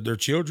 which their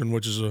children,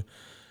 which is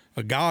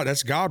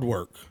that's God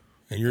work,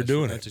 and you're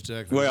doing it. That's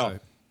exactly right.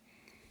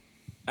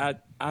 I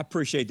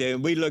appreciate that,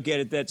 and we look at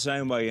it that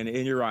same way. And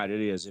you're right, it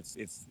is.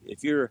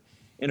 If you're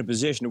in a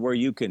position where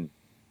you can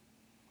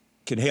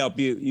can help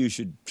you, you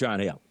should try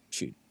and help.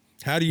 Shoot.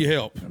 How do you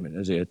help? I mean,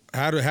 that's it.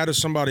 How does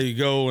somebody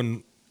go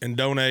and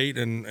donate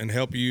and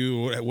help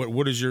you?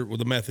 What is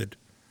the method?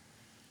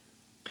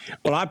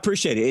 Well, I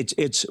appreciate it.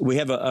 We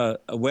have a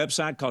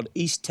website called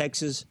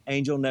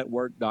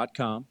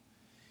EastTexasAngelNetwork.com,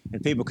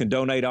 and people can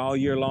donate all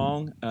year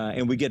long.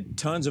 And we get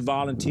tons of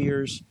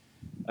volunteers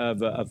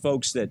of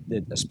folks that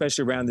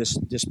especially around this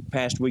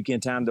past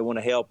weekend time, that want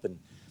to help and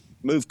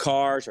move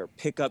cars or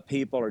pick up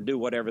people or do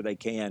whatever they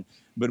can.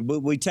 But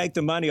we take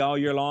the money all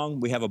year long.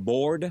 We have a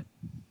board,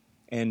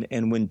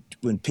 and when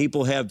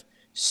people have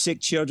sick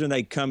children,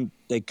 they come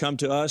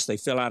to us. They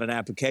fill out an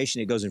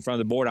application. It goes in front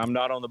of the board. I'm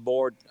not on the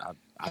board.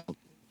 I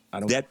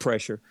don't get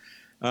pressure.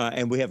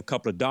 And we have a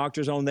couple of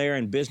doctors on there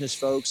and business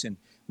folks, and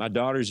my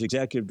daughter's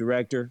executive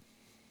director,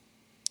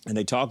 and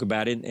they talk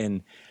about it.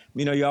 And,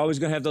 you know, you're always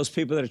going to have those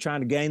people that are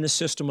trying to game the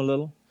system a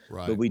little.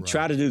 Right, but we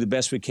try to do the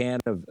best we can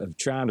of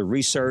trying to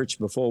research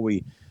before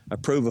we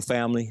approve a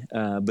family.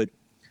 But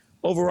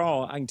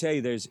overall, I can tell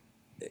you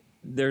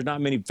there's not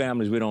many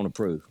families we don't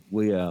approve.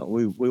 We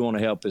want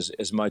to help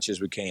as much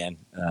as we can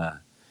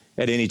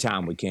at any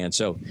time we can.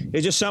 So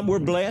it's just something we're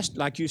blessed.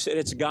 Like you said,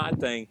 it's a God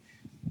thing.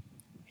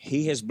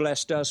 He has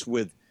blessed us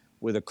with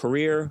a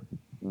career,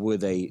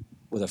 with a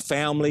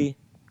family,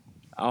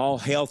 all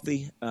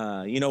healthy.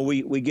 You know,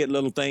 we get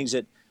little things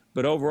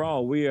but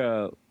overall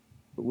we've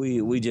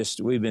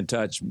been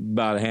touched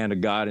by the hand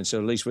of God, and so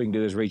the least we can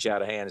do is reach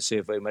out a hand and see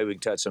if maybe we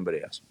can touch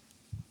somebody else.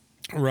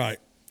 Right.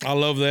 I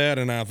love that,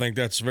 and I think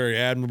that's very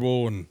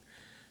admirable and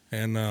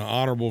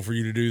honorable for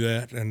you to do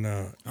that. And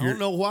I don't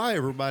know why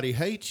everybody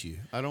hates you.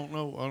 I don't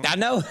know. I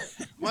know.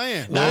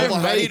 Man, Not all the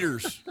everybody.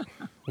 haters.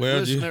 Well,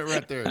 Listen to it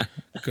right there.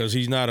 because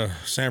he's not a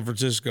San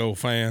Francisco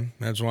fan.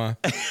 That's why.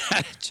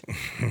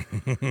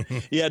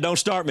 Yeah, don't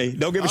start me.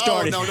 Don't get me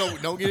started. Oh, no,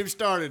 don't get him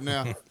started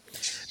now.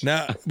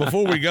 Now,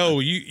 before we go,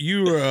 are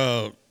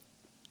you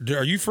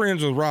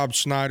friends with Rob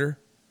Schneider?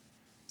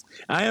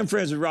 I am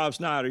friends with Rob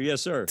Schneider.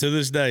 Yes, sir. To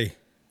this day?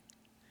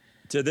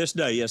 To this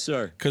day, yes,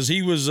 sir. Because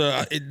he was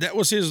that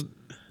was his.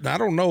 I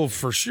don't know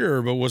for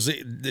sure, but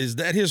is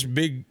that his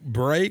big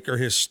break or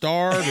his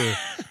start or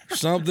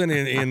something?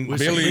 In With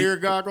Billy some beer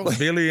goggles?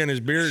 Billy and his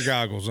beer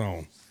goggles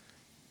on.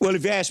 Well,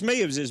 if you ask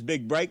me, it was his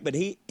big break, but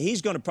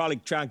he's going to probably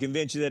try and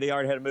convince you that he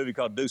already had a movie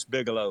called Deuce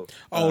Bigalow.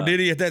 Oh, did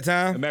he at that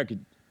time?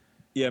 American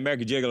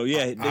Gigolo.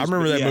 Yeah, I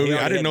remember that movie.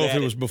 I didn't know if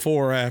it was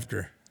before or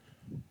after.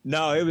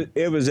 No,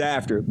 it was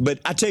after.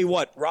 But I tell you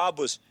what, Rob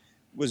was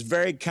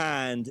very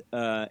kind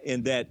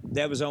in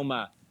that was on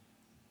my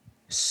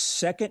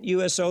second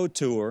USO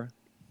tour.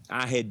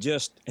 I had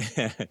just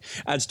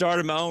I'd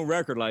started my own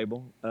record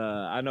label.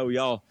 I know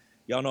y'all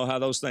know how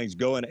those things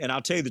go, and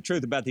I'll tell you the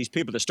truth about these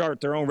people that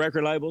start their own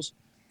record labels.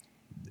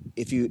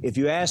 If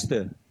you ask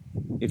them,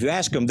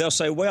 they'll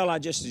say, "Well, I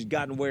just had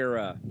gotten where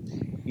I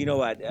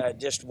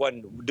just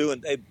wasn't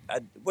doing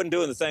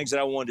the things that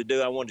I wanted to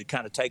do. I wanted to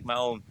kind of take my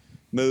own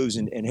moves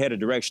and head a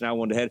direction I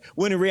wanted to head."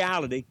 When in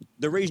reality,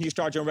 the reason you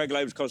start your own record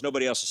label is because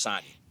nobody else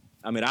assigned you.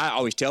 I mean, I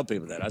always tell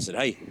people that. I said,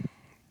 "Hey,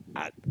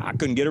 I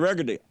couldn't get a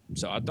record deal,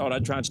 so I thought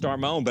I'd try and start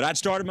my own." But I'd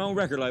started my own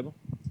record label,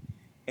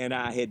 and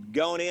I had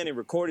gone in and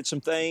recorded some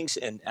things,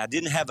 and I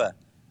didn't have a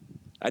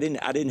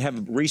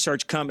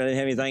research company. I didn't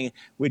have anything.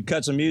 We'd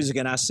cut some music,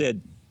 and I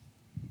said,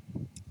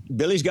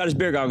 "Billy's Got His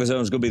Beer Goggles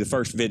On" is going to be the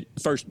first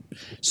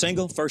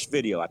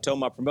video. I told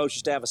my promotion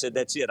staff, I said,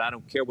 "That's it. I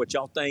don't care what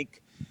y'all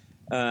think.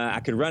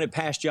 I could run it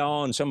past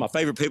y'all and some of my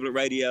favorite people at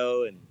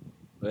radio," and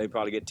they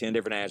probably get 10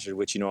 different answers,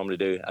 which you normally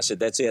do. I said,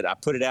 "That's it." I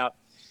put it out,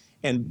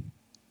 and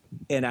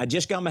I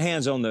just got my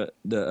hands on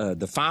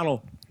the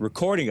final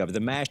recording of it,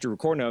 the master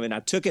recording of it, and I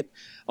took it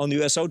on the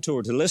USO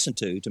tour to listen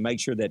to make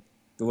sure that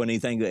there wasn't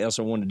anything else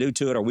I wanted to do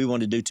to it or we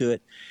wanted to do to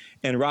it.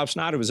 And Rob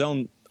Schneider was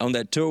on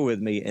that tour with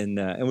me,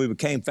 and we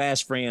became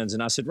fast friends.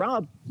 And I said,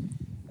 "Rob,"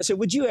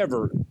 "would you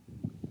ever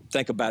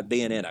think about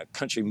being in a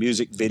country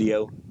music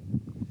video?"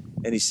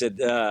 And he said,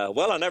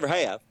 "Well, I never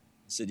have."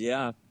 I said,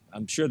 "Yeah,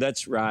 I'm sure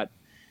that's right."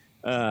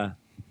 I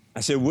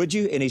said, "Would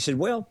you?" And he said,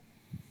 "Well,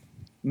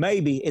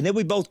 maybe." And then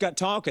we both got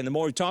talking. The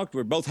more we talked, we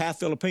were both half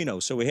Filipino,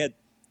 so at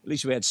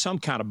least we had some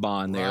kind of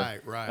bond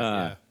there. Right,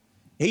 yeah.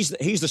 He's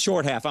the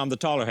short half. I'm the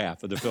taller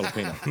half of the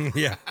Filipino.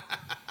 Yeah.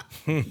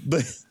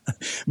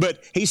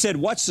 But he said,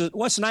 what's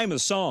the name of the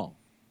song?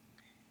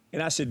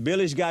 And I said,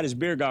 "Billy's Got His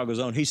Beer Goggles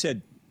On." He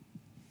said,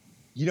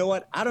 "You know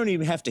what? I don't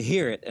even have to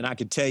hear it, and I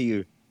could tell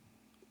you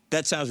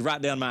that sounds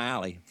right down my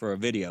alley for a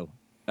video."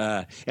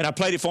 And I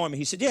played it for him.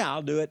 He said, "Yeah,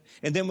 I'll do it."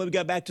 And then when we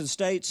got back to the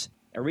States,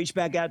 I reached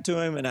back out to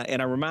him, and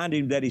I reminded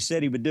him that he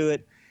said he would do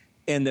it.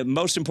 And the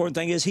most important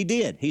thing is he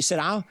did. He said,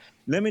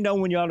 "Let me know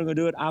when y'all are going to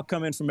do it. I'll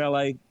come in from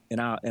L.A.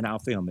 and I'll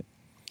film it."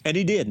 And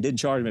he did, and didn't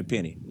charge him a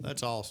penny.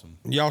 That's awesome.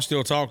 Y'all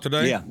still talk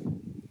today? Yeah.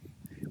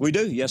 We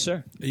do, yes,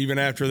 sir. Even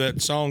after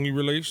that song you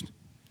released?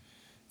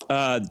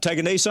 Take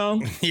a Knee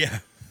song? Yeah.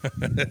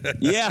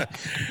 Yeah,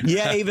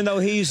 even though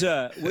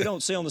we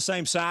don't see on the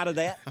same side of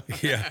that.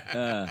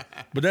 Yeah.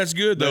 But that's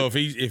good though.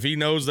 If he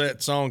knows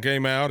that song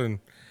came out and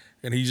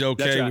and he's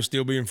okay That's right. with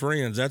still being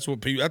friends. That's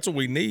what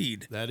we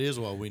need That is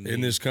what we need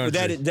in this country.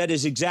 That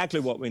is exactly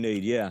what we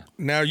need. Yeah.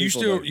 Now you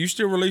People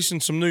still releasing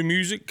some new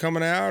music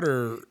coming out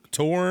or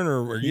touring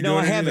or are you doing I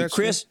any of haven't. that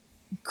stuff?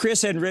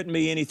 Chris hadn't written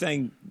me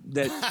anything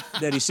that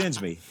he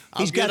sends me.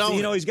 He's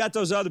got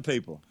those other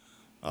people.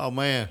 Oh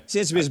man,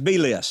 Sends me his B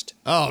list.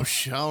 I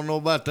don't know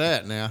about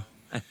that now.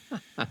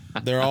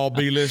 They're all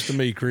B-list to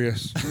me,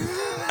 Chris.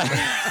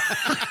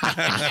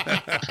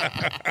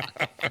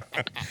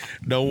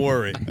 Don't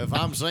worry. If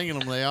I'm singing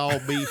them, they all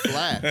be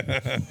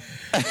flat.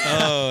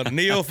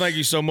 Neil, thank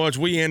you so much.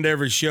 We end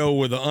every show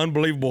with an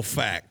unbelievable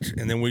fact,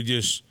 and then we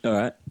just All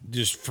right.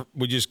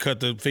 cut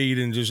the feed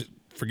and just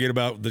forget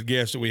about the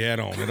guest that we had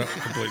on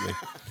completely.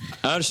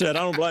 I understand.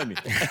 I don't blame you.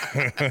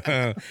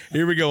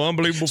 Here we go.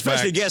 Unbelievable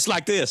Especially fact. guests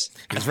like this.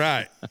 That's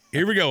right.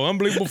 Here we go.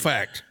 Unbelievable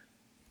fact.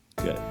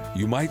 Good.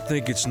 You might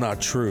think it's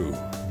not true,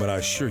 but I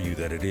assure you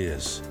that it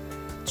is.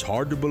 It's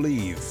hard to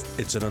believe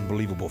it's an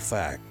unbelievable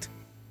fact.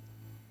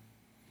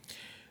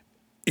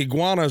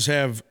 Iguanas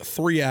have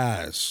 3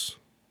 eyes,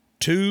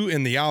 2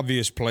 in the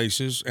obvious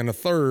places, and a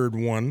third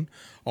one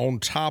on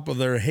top of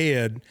their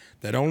head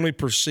that only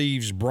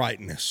perceives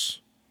brightness.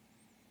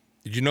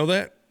 Did you know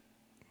that?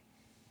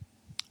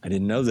 I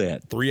didn't know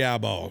that. 3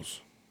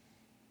 eyeballs.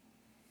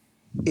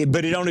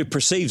 But it only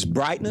perceives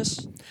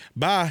brightness?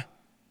 Bye.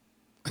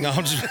 No,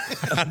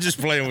 I'm just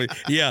playing with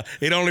you. Yeah,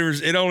 it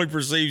only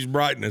perceives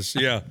brightness.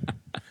 Yeah.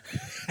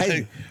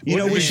 Hey,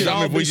 we should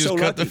all be so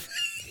lucky.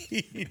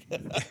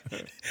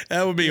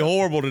 That would be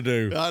horrible to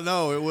do. I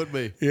know it would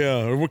be.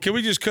 Yeah. Well, can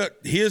we just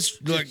cut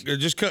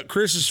just cut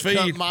Chris's feed?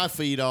 Cut my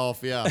feet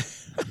off. Yeah,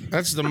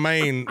 That's the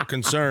main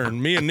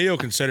concern. Me and Neil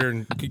can sit here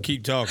and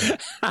keep talking.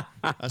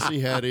 I see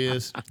how it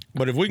is.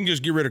 But if we can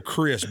just get rid of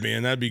Chris,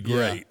 Ben, that'd be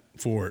great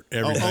for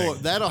everything.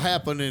 That'll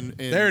happen in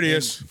there it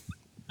is.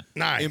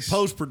 Nice. In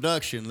post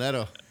production.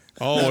 That'll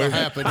it-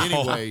 happen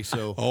anyway.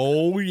 So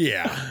Oh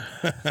yeah.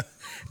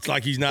 It's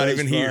like he's not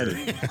even here.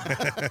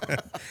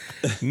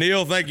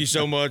 Neil, thank you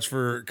so much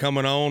for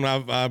coming on.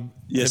 I've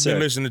Yes, been sir.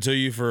 listening to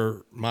you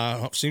for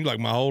seems like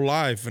my whole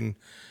life, and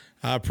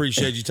I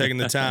appreciate you taking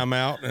the time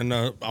out. And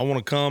I want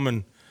to come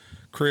and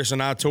Chris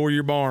and I tour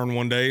your barn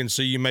one day and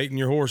see you mating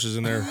your horses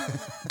in there.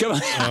 Come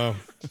on.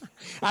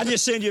 I'll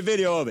just send you a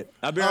video of it.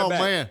 I'll be right back.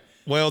 man.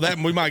 Well, that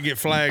we might get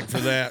flagged for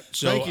that.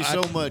 So Thank you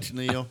so much,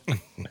 Neil.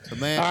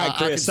 Man, All right, I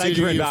Chris, consider thank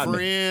you for you a inviting me.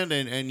 friend,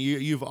 and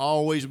you've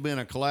always been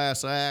a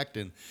class act,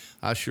 and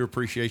I sure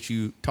appreciate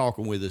you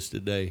talking with us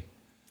today.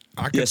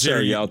 I Yes, consider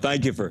sir, you. y'all.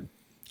 Thank you for.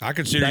 I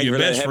consider Thank you you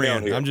for best having me on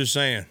friend. here. I'm just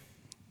saying.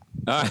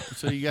 All right.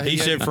 So you got He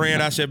said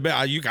friend. I said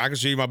I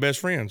consider you my best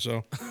friend.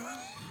 So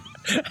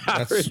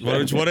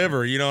it's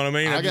whatever. You know what I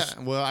mean? I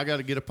got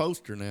to get a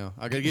poster now.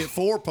 I got to get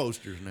 4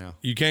 posters now.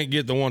 You can't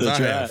get the ones That's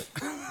I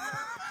right. have.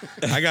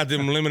 I got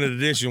them limited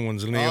edition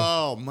ones, Neil.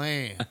 Oh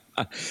man,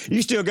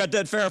 You still got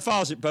that Farrah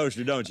Fawcett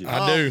poster, don't you?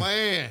 I do.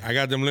 man. I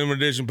got them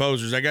limited edition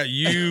posters. I got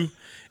you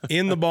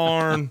in the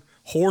barn,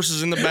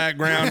 horses in the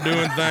background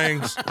doing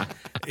things.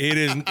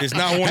 It's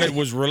not one that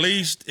was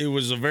released. It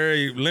was a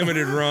very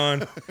limited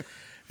run,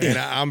 and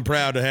I'm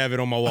proud to have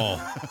it on my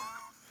wall.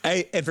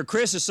 Hey, and for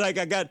Chris's sake,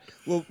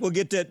 we'll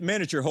get that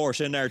miniature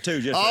horse in there too.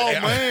 Just Oh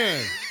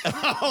man.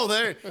 Oh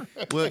there.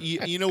 Well,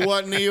 you know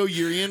what, Neil?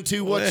 You're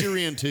into what you're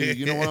into.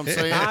 You know what I'm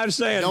saying? I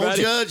understand, Don't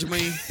buddy. judge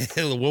me.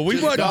 Well, we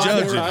wasn't I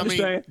judging.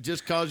 understand.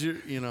 Just cause you're.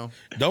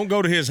 Don't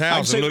go to his I can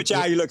house see and which look.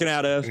 eye you're looking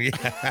out of.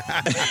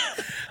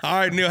 All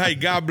right, Neil. Hey,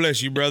 God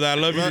bless you, brother. I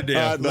love you to All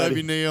death. right, buddy. Love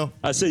you, Neil.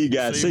 I see you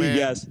guys. See you, See you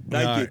man. guys.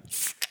 Thank All you.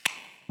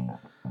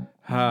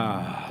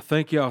 right.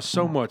 Thank y'all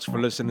so much for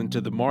listening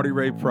to the Marty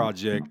Ray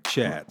Project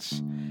Chats.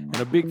 And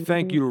a big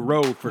thank you to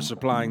Rode for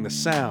supplying the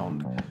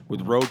sound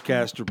with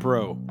Rodecaster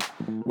Pro.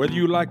 Whether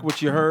you like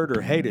what you heard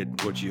or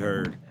hated what you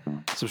heard,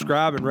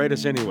 subscribe and rate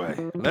us anyway.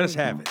 Let us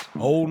have it.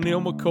 Old Neil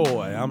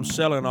McCoy. I'm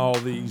selling all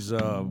these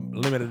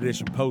limited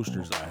edition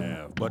posters I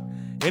have. But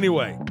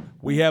anyway,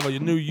 we have a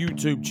new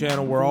YouTube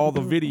channel where all the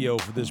video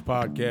for this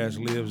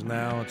podcast lives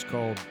now. It's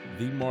called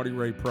The Marty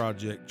Ray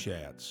Project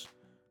Chats.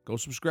 Go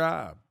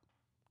subscribe.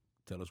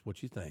 Tell us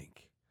what you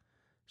think.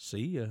 See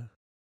ya.